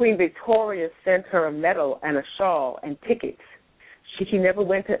 Queen Victoria sent her a medal and a shawl and tickets. She never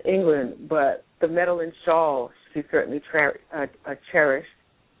went to England, but the medal and shawl she certainly cherished.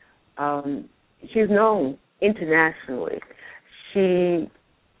 She's known internationally. She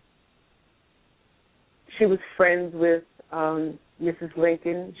was friends with Mrs.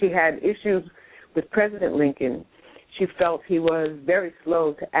 Lincoln. She had issues with President Lincoln. She felt he was very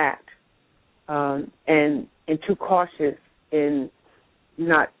slow to act and too cautious in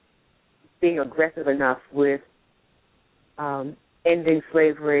not being aggressive enough with ending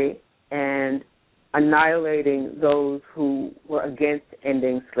slavery and annihilating those who were against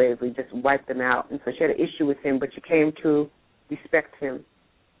ending slavery, just wiped them out. And so she had an issue with him, but she came to respect him.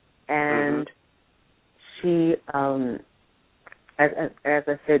 And she, as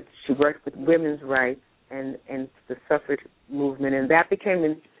I said, she worked with women's rights and the suffrage movement, and that became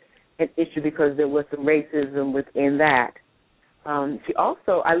an issue because there was some racism within that. She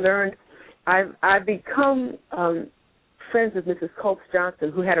also, I've become friends with Mrs. Coates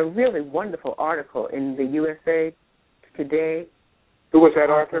Johnson, who had a really wonderful article in the USA Today. Who was that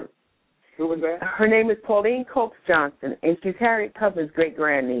author? Who was that? Her name is Pauline Coates Johnson, and she's Harriet Tubman's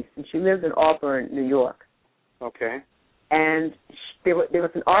great-grandniece, and she lives in Auburn, New York. Okay. And there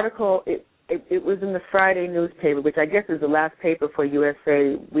was an article, it was in the Friday newspaper, which I guess is the last paper for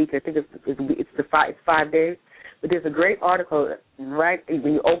USA Week. I think it's 5 days. But there's a great article right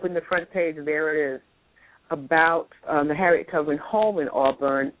when you open the front page, there it is, about the Harriet Tubman home in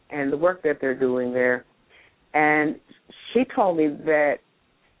Auburn and the work that they're doing there. And she told me that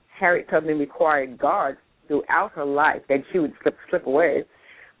Harriet Tubman required guards throughout her life, that she would slip away.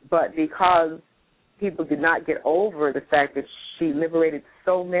 But because people did not get over the fact that she liberated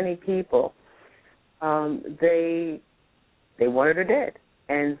so many people, they wanted her dead.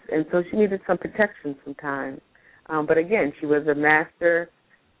 And so she needed some protection sometimes. But again, she was a master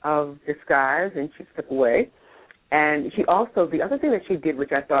of disguise, and she slipped away. And she also, the other thing that she did,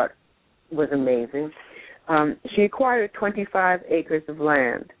 which I thought was amazing, she acquired 25 acres of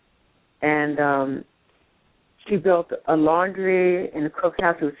land, and she built a laundry and a cook's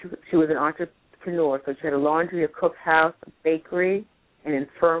house. She was an entrepreneur, so she had a laundry, a cook's house, a bakery, an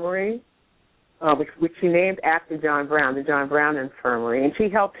infirmary, which she named after John Brown, the John Brown Infirmary. And she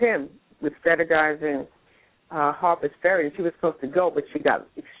helped him with strategizing Harper's Ferry, and she was supposed to go, but she got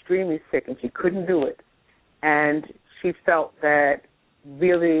extremely sick, and she couldn't do it. And she felt that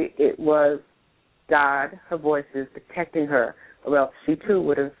really it was God, her voices, protecting her, or else she too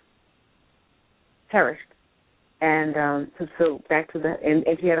would have perished. And so back to that, and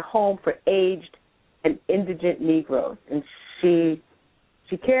she had a home for aged and indigent Negroes, and she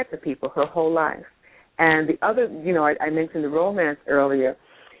cared for people her whole life. And the other, I mentioned the romance earlier.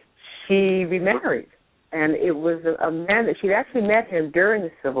 She remarried. And it was a man that she'd actually met him during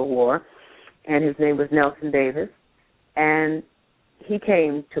the Civil War, and his name was Nelson Davis. And he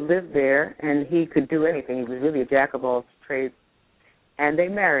came to live there, and he could do anything. He was really a jack of all trades. And they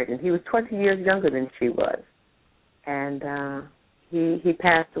married, and he was 20 years younger than she was. And he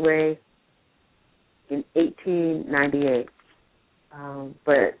passed away in 1898.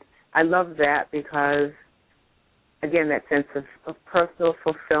 But I love that because, again, that sense of personal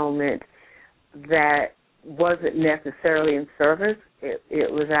fulfillment that wasn't necessarily in service.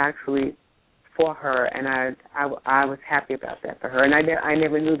 It was actually for her, and I was happy about that for her. And I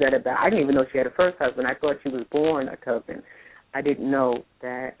never knew that about. I didn't even know she had a first husband. I thought she was born a Tubman. I didn't know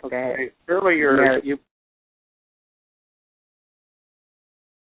that. Okay. Earlier, you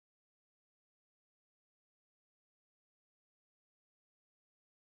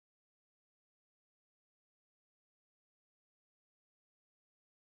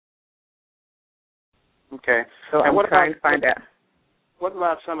Okay. So and I'm trying to find out. What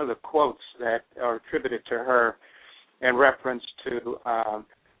about some of the quotes that are attributed to her in reference to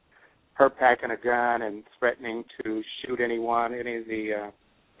her packing a gun and threatening to shoot any of the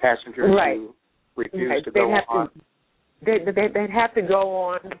passengers who refused to go on? They'd have to go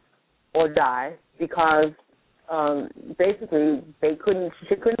on or die because basically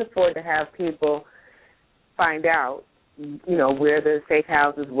she couldn't afford to have people find out, where the safe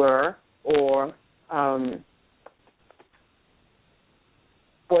houses were or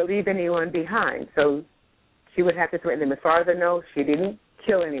leave anyone behind. So she would have to threaten them. As far as I know, she didn't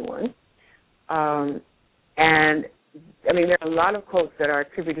kill anyone. And, there are a lot of quotes that are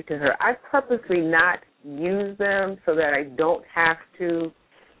attributed to her. I purposely not use them so that I don't have to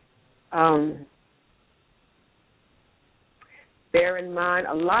bear in mind.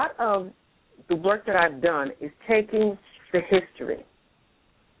 A lot of the work that I've done is taking the history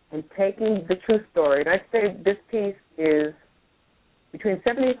and taking the true story. And I say this piece is between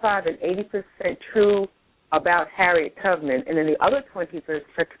 75 and 80% true about Harriet Tubman, and then the other 20% to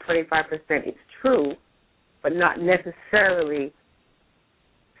 25% is true, but not necessarily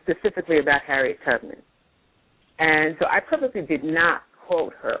specifically about Harriet Tubman. And so I purposely did not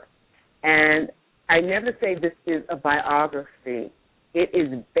quote her. And I never say this is a biography. It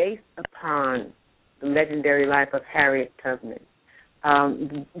is based upon the legendary life of Harriet Tubman.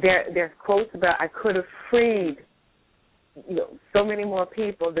 There's quotes about I could have freed so many more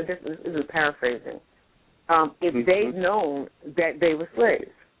people. That this is paraphrasing. If they'd known that they were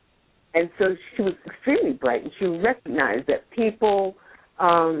slaves. And so she was extremely bright, and she recognized that people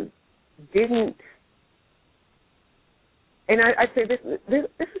didn't. And I say this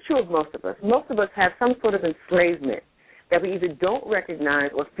is true of most of us. Most of us have some sort of enslavement that we either don't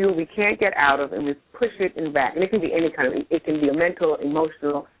recognize or feel we can't get out of, and we push it in back. And it can be any kind of, it can be a mental,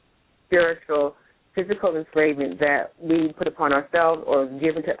 emotional, spiritual, physical enslavement that we put upon ourselves or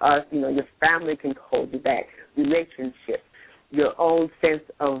given to us. Your family can hold you back. Relationships, your own sense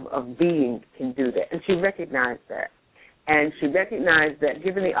of being can do that. And she recognized that. And she recognized that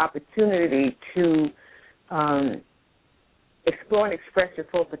given the opportunity to explore and express your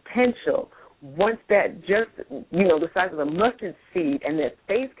full potential, once that just, the size of a mustard seed and that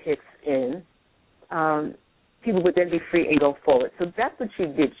faith kicks in, people would then be free and go forward. So that's what she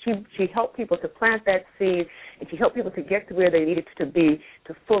did. She helped people to plant that seed, and she helped people to get to where they needed to be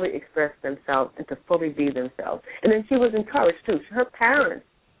to fully express themselves and to fully be themselves. And then she was encouraged, too. Her parents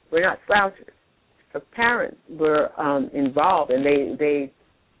were not slouchers. Her parents were involved, and they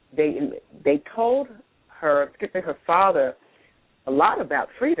told her, particularly her father, a lot about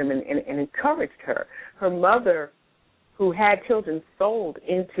freedom and encouraged her. Her mother, who had children sold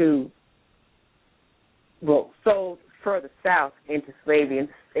further south into slavery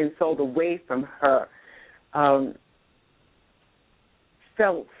and sold away from her,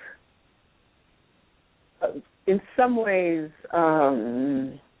 felt in some ways,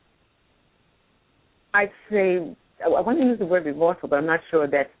 I'd say, I want to use the word remorseful, but I'm not sure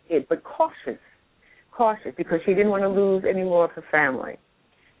that's it, but cautious because she didn't want to lose any more of her family.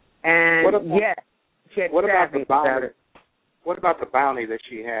 And she had savvy about it. What about the bounty that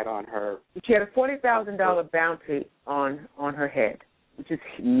she had on her? She had a $40,000 bounty on her head, which is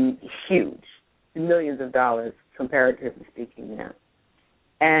huge, millions of dollars comparatively speaking now.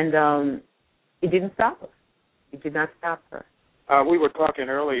 And it didn't stop her. It did not stop her. We were talking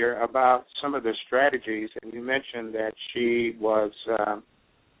earlier about some of the strategies, and you mentioned that she was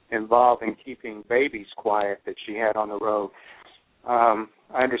involved in keeping babies quiet that she had on the road. I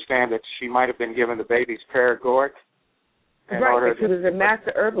understand that she might have been given the babies Paregoric. Right, she was a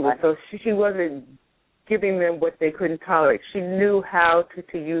master herbalist, so she wasn't giving them what they couldn't tolerate. She knew how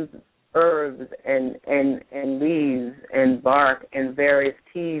to use herbs and leaves and bark and various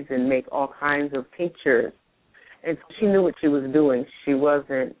teas and make all kinds of tinctures. And so she knew what she was doing. She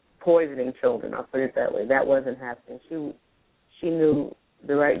wasn't poisoning children, I'll put it that way. That wasn't happening. She knew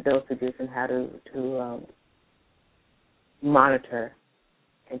the right dosages and how to monitor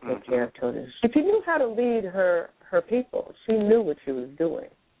and take care of children. She knew how to lead her people. She knew what she was doing.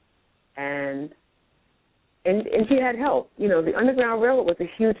 And she had help. The Underground Railroad was a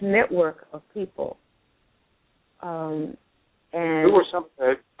huge network of people. And who were some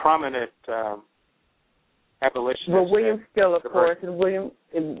prominent abolitionists? Well, William Still, of course. And William,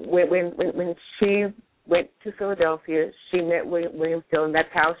 when she went to Philadelphia, she met William Still, and that's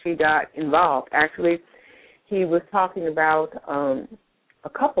how she got involved. Actually, he was talking about a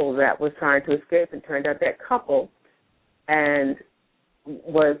couple that was trying to escape, and turned out that couple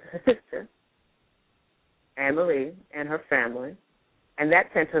was her sister, Anne Marie, and her family, And that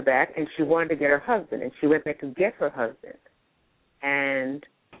sent her back, and she wanted to get her husband, and she went back to get her husband. And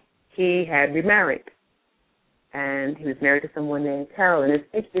he had remarried, and he was married to someone named Carol. And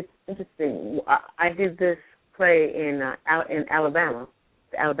it's interesting. I did this play in Alabama,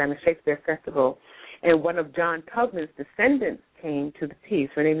 the Alabama Shakespeare Festival, and one of John Tubman's descendants came to the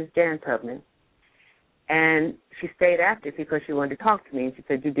piece. Her name is Jan Tubman. And she stayed after because she wanted to talk to me. And she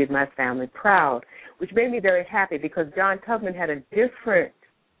said, "You did my family proud," which made me very happy because John Tubman had a different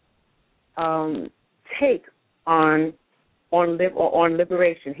take on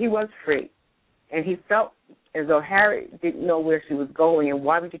liberation. He was free, and he felt as though Harriet didn't know where she was going, and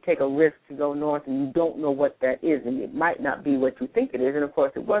why would you take a risk to go north and you don't know what that is, and it might not be what you think it is. And, of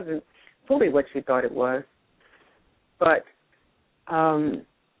course, it wasn't fully what she thought it was. But I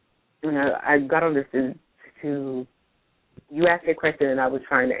got on this to you asked a question and I was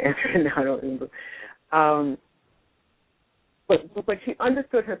trying to answer it, and I don't remember. But she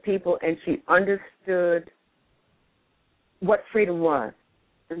understood her people, and she understood what freedom was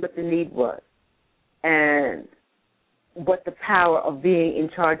and what the need was and what the power of being in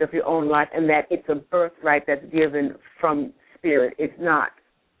charge of your own life, and that it's a birthright that's given from spirit. It's not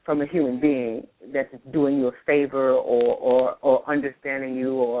from a human being that's doing you a favor or understanding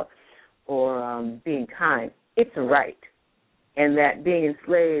you or being kind. It's a right, and that being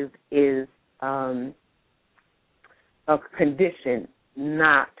enslaved is a condition,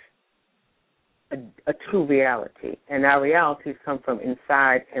 not a true reality. And our realities come from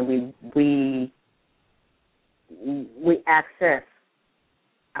inside, and we access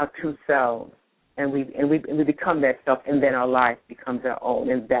our true selves, and we become that self, and then our life becomes our own,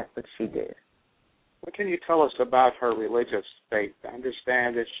 and that's what she did. What can you tell us about her religious faith? I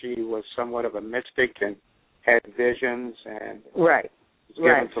understand that she was somewhat of a mystic and had visions and right.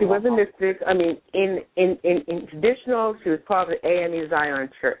 She was a mystic. I mean, in traditional, she was part of the AME Zion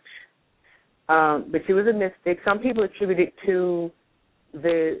Church, but she was a mystic. Some people attribute it to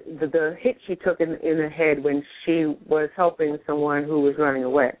the hit she took in the head when she was helping someone who was running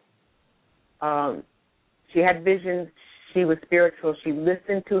away. She had visions. She was spiritual. She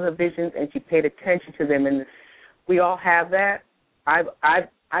listened to her visions, and she paid attention to them. And we all have that.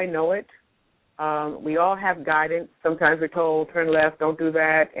 I know it. We all have guidance. Sometimes we're told, turn left, don't do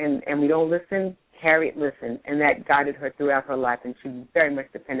that, and we don't listen. Harriet listened, and that guided her throughout her life, and she very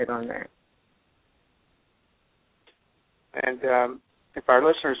much depended on that. And if our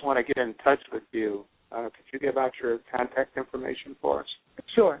listeners want to get in touch with you, could you give out your contact information for us?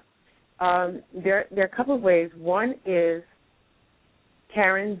 Sure. There are a couple of ways. One is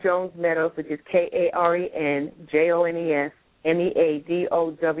Karen Jones Meadows, which is KarenJones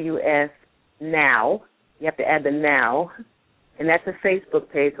Meadows now. You have to add the now. And that's a Facebook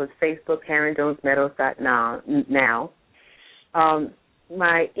page, so it's Facebook, Karen Jones Meadows now.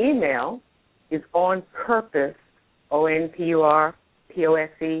 My email is on purpose, ONPURPOSE,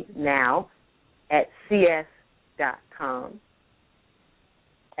 now, @cs.com.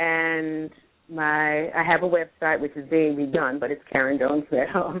 And I have a website which is being redone, but it's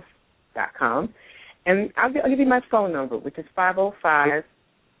KarenJonesMeadows.com. And I'll give you my phone number, which is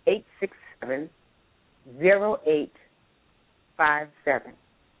 505-867-0857.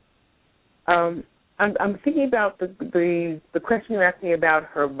 I'm thinking about the question you asked me about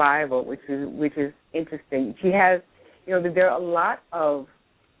her Bible, which is interesting. She has, there are a lot of,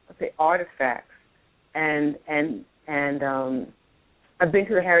 let's say, artifacts, and I've been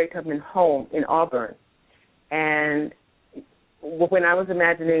to the Harriet Tubman home in Auburn, and when I was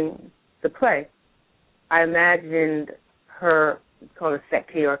imagining the play, I imagined her, it's called a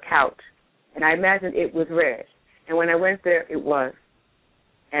settee or couch, and I imagined it was red. And when I went there, it was.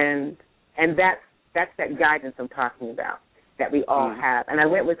 And that's that guidance I'm talking about that we all have. And I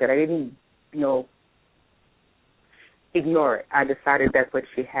went with it. I didn't, ignore it. I decided that's what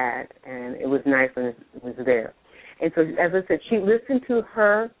she had, and it was nice when it was there. And so, as I said, she listened to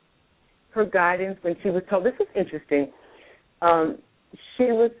her guidance when she was told. This is interesting.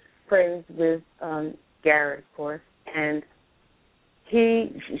 She was friends with Garrett, of course, and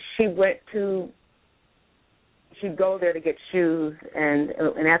she'd go there to get shoes, and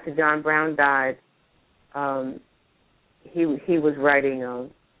after John Brown died, he was writing a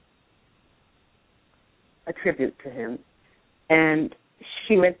tribute to him, and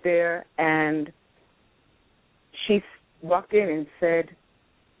she went there, and she walked in and said,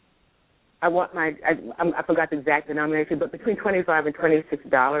 I forgot the exact denomination, but between $25 and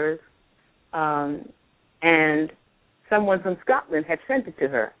 $26, and someone from Scotland had sent it to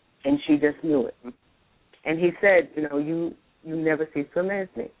her, and she just knew it. And he said, you never cease to amaze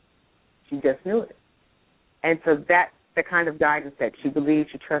me. She just knew it. And so the kind of guidance that she believed,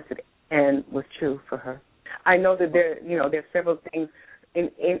 she trusted, and was true for her. I know that there's several things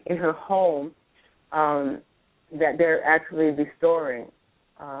in her home that they're actually restoring.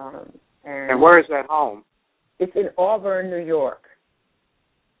 And where is that home? It's in Auburn, New York.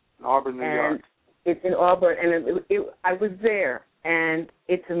 Auburn, New York. It's in Auburn, and I was there, and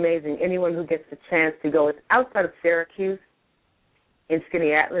it's amazing. Anyone who gets the chance to go, it's outside of Syracuse, and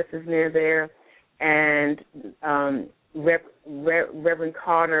Skinny Atlas is near there, and Reverend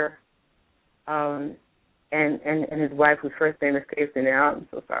Carter and his wife, whose first name escapes me now. I'm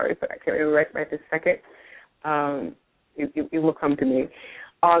so sorry, but I can't remember right this second. It will come to me.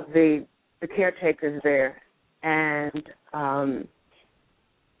 The caretakers there, and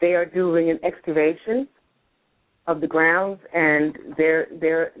they are doing an excavation of the grounds, and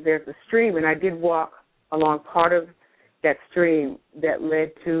there's a stream, and I did walk along part of that stream that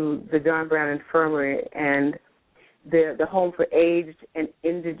led to the John Brown Infirmary, and the home for aged and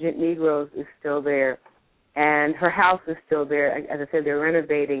indigent Negroes is still there, and her house is still there. As I said, they're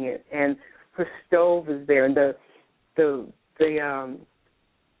renovating it, and her stove is there, and the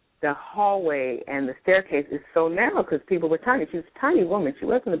hallway and the staircase is so narrow because people were tiny. She was a tiny woman. She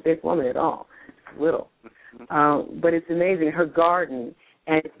wasn't a big woman at all. Little. But it's amazing. Her garden,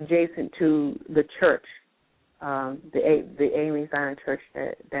 and it's adjacent to the church, the Amy Zion Church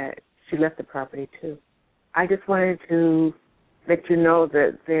that she left the property to. I just wanted to let you know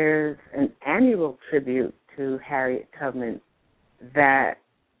that there's an annual tribute to Harriet Tubman that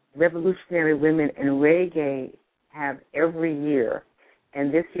revolutionary women in reggae have every year.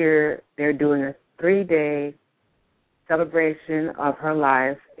 And this year they're doing a 3-day celebration of her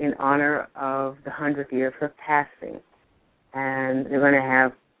life in honor of the 100th year of her passing. And they're going to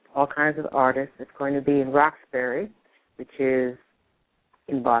have all kinds of artists. It's going to be in Roxbury, which is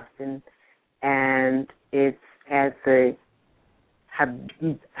in Boston, and it's at the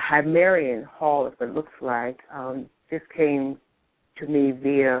Hymerian Hall, is what it looks like. This came to me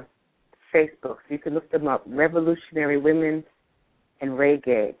via Facebook, so you can look them up, Revolutionary Women and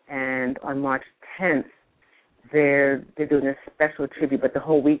Reggae. And on March 10th, they're doing a special tribute, but the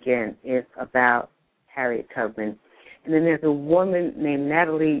whole weekend is about Harriet Tubman. And then there's a woman named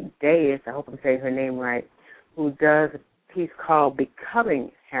Natalie Dayes, I hope I'm saying her name right, who does a piece called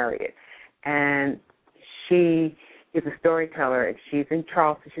Becoming Harriet. And she is a storyteller, and she's in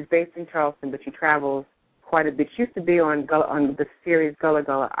Charleston. She's based in Charleston, but she travels quite a bit. She used to be on the series Gullah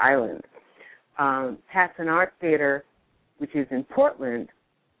Gullah Island. Patson Art Theater, which is in Portland,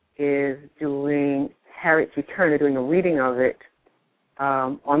 is doing Harriet's Return. They're doing a reading of it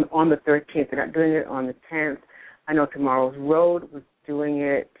on the 13th. They're not doing it on the 10th. I know Tomorrow's Road was doing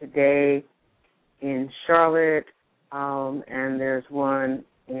it today in Charlotte, and there's one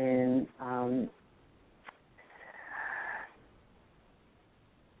in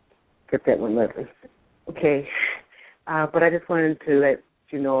get that one, Leslie. Okay, but I just wanted to let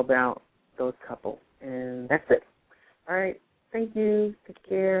you know about those couple, and that's it. All right, thank you. Take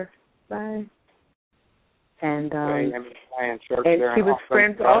care. Bye. And she was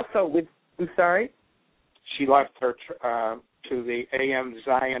friends also with. I'm sorry. She left her to the A.M.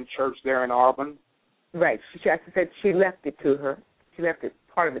 Zion Church there in Auburn. Right. She actually said she left it to her. She left it,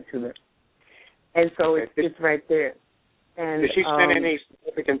 part of it to her. And so it's right there. And did she spend any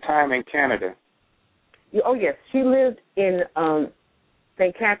significant time in Canada? Oh, yes. She lived in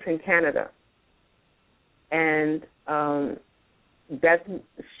St. Catherine, Canada. And that's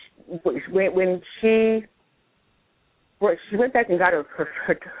when she went back and got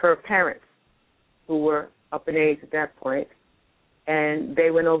her parents, who were up in age at that point, and they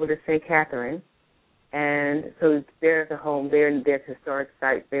went over to St. Catherine, and so there's a home there, and there's a historic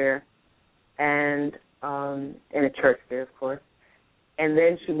site there, and a church there, of course. And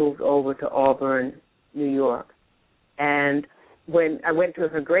then she moved over to Auburn, New York. And when I went to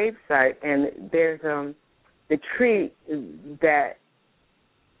her grave site, and there's the tree that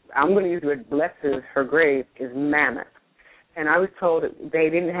I'm going to use what blesses her grave is mammoth. And I was told that they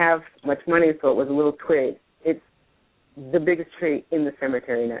didn't have much money, so it was a little twig. It's the biggest tree in the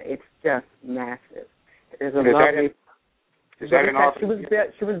cemetery now. It's just massive. There's a lovely. Is that an office?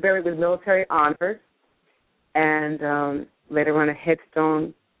 She was buried with military honors, and later on a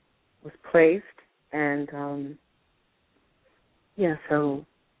headstone was placed, and so.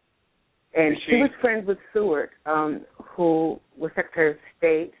 And she was friends with Seward, who was Secretary of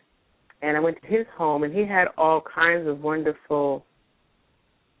State. And I went to his home, and he had all kinds of wonderful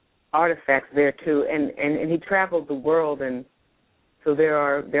artifacts there too. And he traveled the world, and so there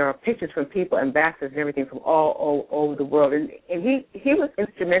are pictures from people, ambassadors, and everything from all over the world. And he was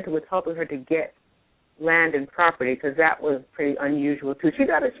instrumental with helping her to get land and property, because that was pretty unusual too. She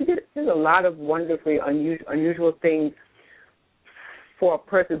did a lot of wonderfully unusual things for a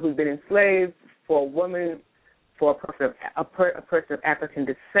person who's been enslaved, for a woman, for a person of African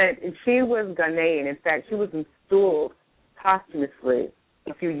descent, and she was Ghanaian. In fact, she was installed posthumously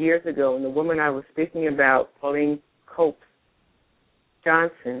a few years ago, and the woman I was speaking about, Pauline Cope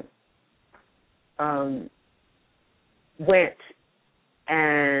Johnson,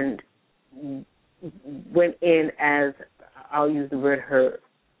 went in as, I'll use the word, her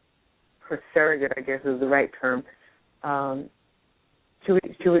surrogate, I guess is the right term, to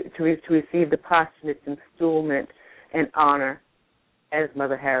receive the posthumous installment and honor as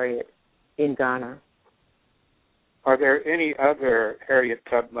Mother Harriet in Ghana. Are there any other Harriet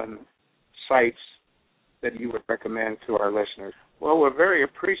Tubman sites that you would recommend to our listeners? Well, we're very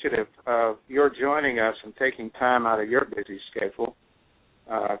appreciative of your joining us and taking time out of your busy schedule.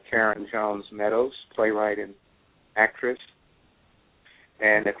 Karen Jones Meadows, playwright and actress.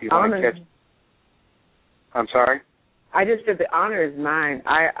 And if you want to catch... I'm sorry? I just said the honor is mine.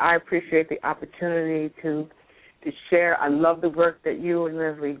 I appreciate the opportunity to share. I love the work that you and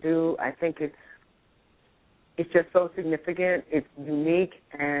Leslie do. I think it's just so significant. It's unique,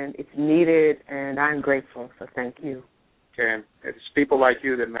 and it's needed, and I'm grateful, so thank you. And it's people like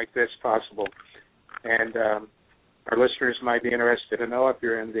you that make this possible. And our listeners might be interested to know if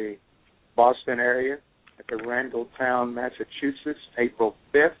you're in the Boston area at the Randalltown, Massachusetts, April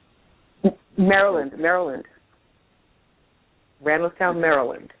 5th. Maryland. Randalltown,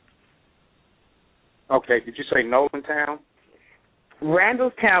 Maryland. Okay, did you say Nolantown?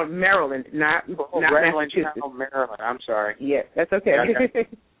 Randalltown, Maryland, not Massachusetts. Randalltown, Maryland. I'm sorry. Yes, that's okay.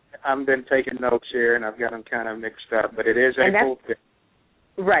 I've been taking notes here, and I've got them kind of mixed up, but it is April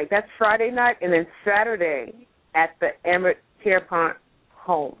 5th. Right, that's Friday night, and then Saturday at the Emmett Pierpont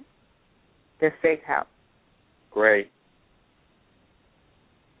home, the steakhouse. Great.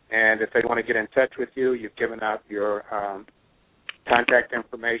 And if they want to get in touch with you, you've given out your contact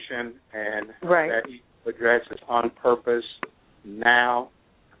information, and that address is On Purpose Now.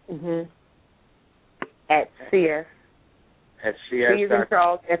 At CS. At CS. C is in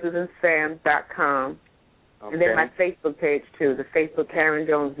Charles, S is in Sam.com. Okay. And then my Facebook page, too, the Facebook Karen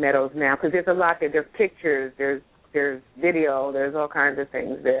Jones Meadows Now, because there's a lot there. There's pictures, there's video, there's all kinds of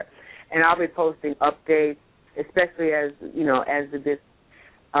things there. And I'll be posting updates, especially as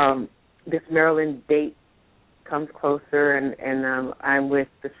this Maryland date comes closer, and I'm with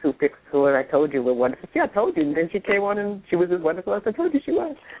the Supix tour. I told you we're wonderful. See, I told you, and then she came on, and she was as wonderful as I told you she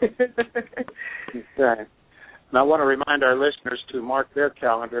was. Okay. And I want to remind our listeners to mark their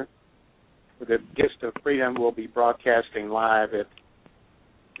calendar. The Gist of Freedom will be broadcasting live at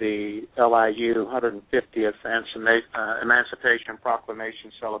the LIU 150th Emancipation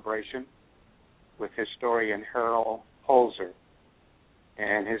Proclamation celebration with historian Harold Holzer.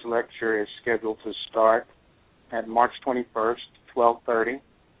 And his lecture is scheduled to start at March 21st, 12:30.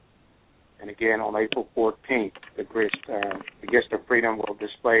 And again, on April 14th, the Gist of Freedom will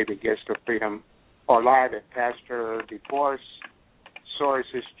display the Gist of Freedom or live at Pastor DeForest Soares'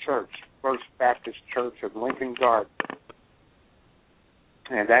 church, First Baptist Church of Lincoln Garden.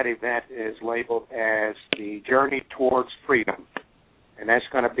 And that event is labeled as the Journey Towards Freedom. And that's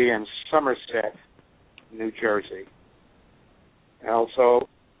going to be in Somerset, New Jersey. And also,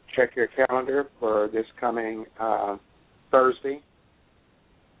 check your calendar for this coming Thursday,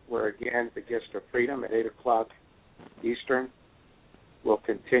 where, again, the Gist of Freedom at 8 o'clock Eastern. We'll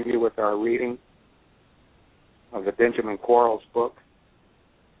continue with our reading of the Benjamin Quarles book,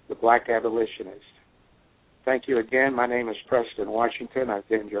 The Black Abolitionist. Thank you again. My name is Preston Washington. I've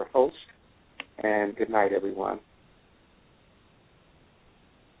been your host, and good night, everyone.